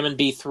 Hammond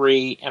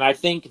B3, and I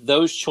think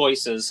those are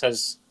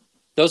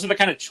the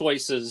kind of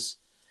choices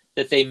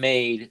that they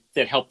made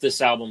that helped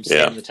this album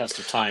stand the test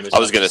of time. I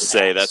was going to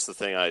say that's the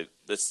thing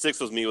that sticks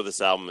with me with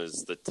this album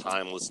is the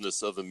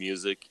timelessness of the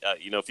music.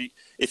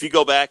 If you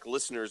go back,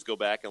 listeners, go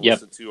back and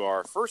listen to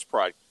our first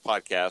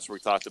podcast where we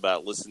talked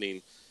about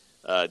listening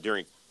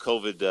during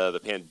COVID, the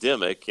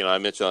pandemic. I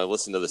mentioned I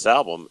listened to this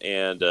album,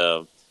 and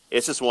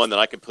it's just one that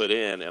I can put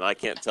in, and I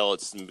can't tell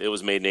it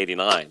was made in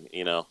 '89.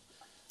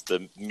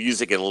 The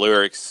music and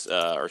lyrics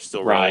are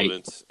still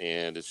relevant,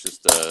 and it's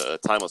just a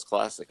timeless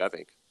classic, I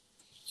think.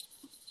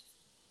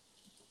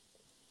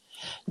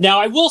 Now,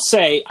 I will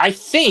say, I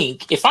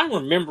think, if I'm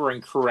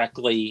remembering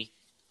correctly,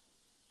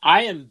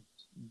 I am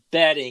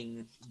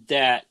betting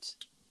that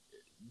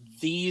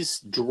these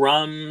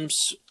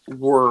drums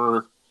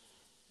were,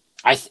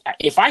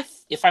 if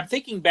I'm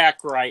thinking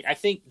back right, I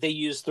think they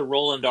used the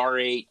Roland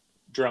R8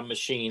 drum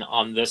machine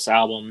on this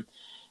album.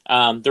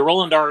 The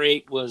Roland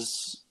R8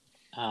 was,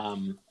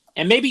 and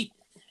maybe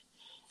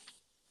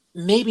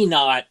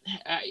not.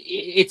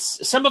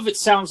 Some of it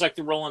sounds like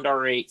the Roland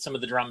R8. Some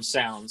of the drum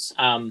sounds.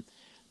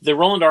 The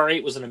Roland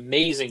R8 was an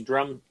amazing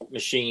drum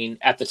machine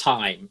at the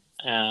time.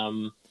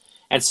 And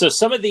so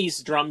some of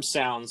these drum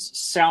sounds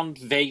sound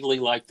vaguely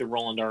like the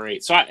Roland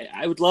R8. So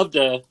I would love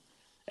to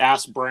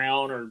ask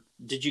Brown, or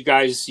did you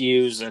guys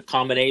use a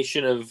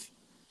combination of,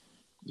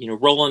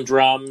 Roland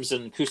drums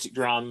and acoustic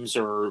drums,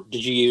 or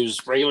did you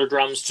use regular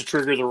drums to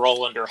trigger the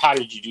Roland, or how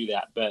did you do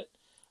that?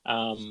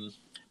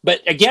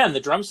 But again, the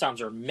drum sounds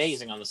are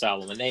amazing on this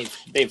album, and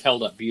they've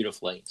held up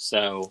beautifully.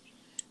 So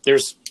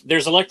there's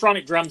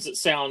electronic drums that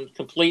sound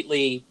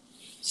completely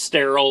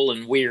sterile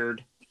and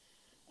weird,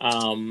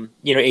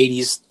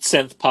 80s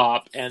synth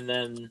pop, and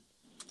then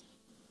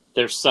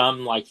there's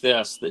some like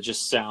this that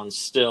just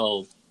sounds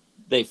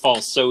they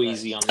fall so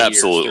easy on the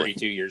ears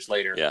 32 years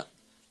later. Yeah.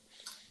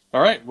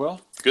 All right,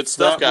 well, good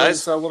stuff,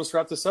 guys. We'll just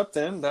wrap this up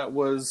then. That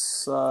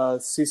was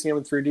CCM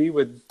in 3D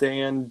with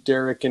Dan,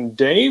 Derek, and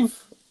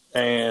Dave.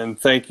 And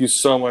thank you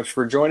so much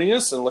for joining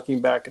us and looking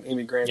back at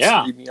Amy Grant's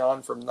Read Me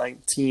On from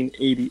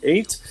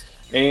 1988.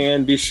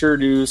 And be sure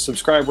to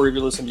subscribe wherever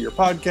you listen to your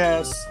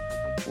podcasts,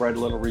 write a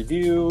little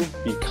review,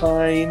 be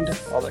kind,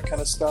 all that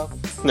kind of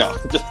stuff. No,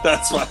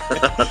 that's fine.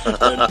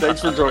 And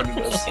thanks for joining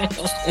us.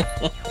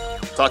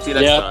 Talk to you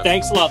next time.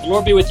 Thanks a lot. The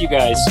Lord be with you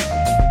guys.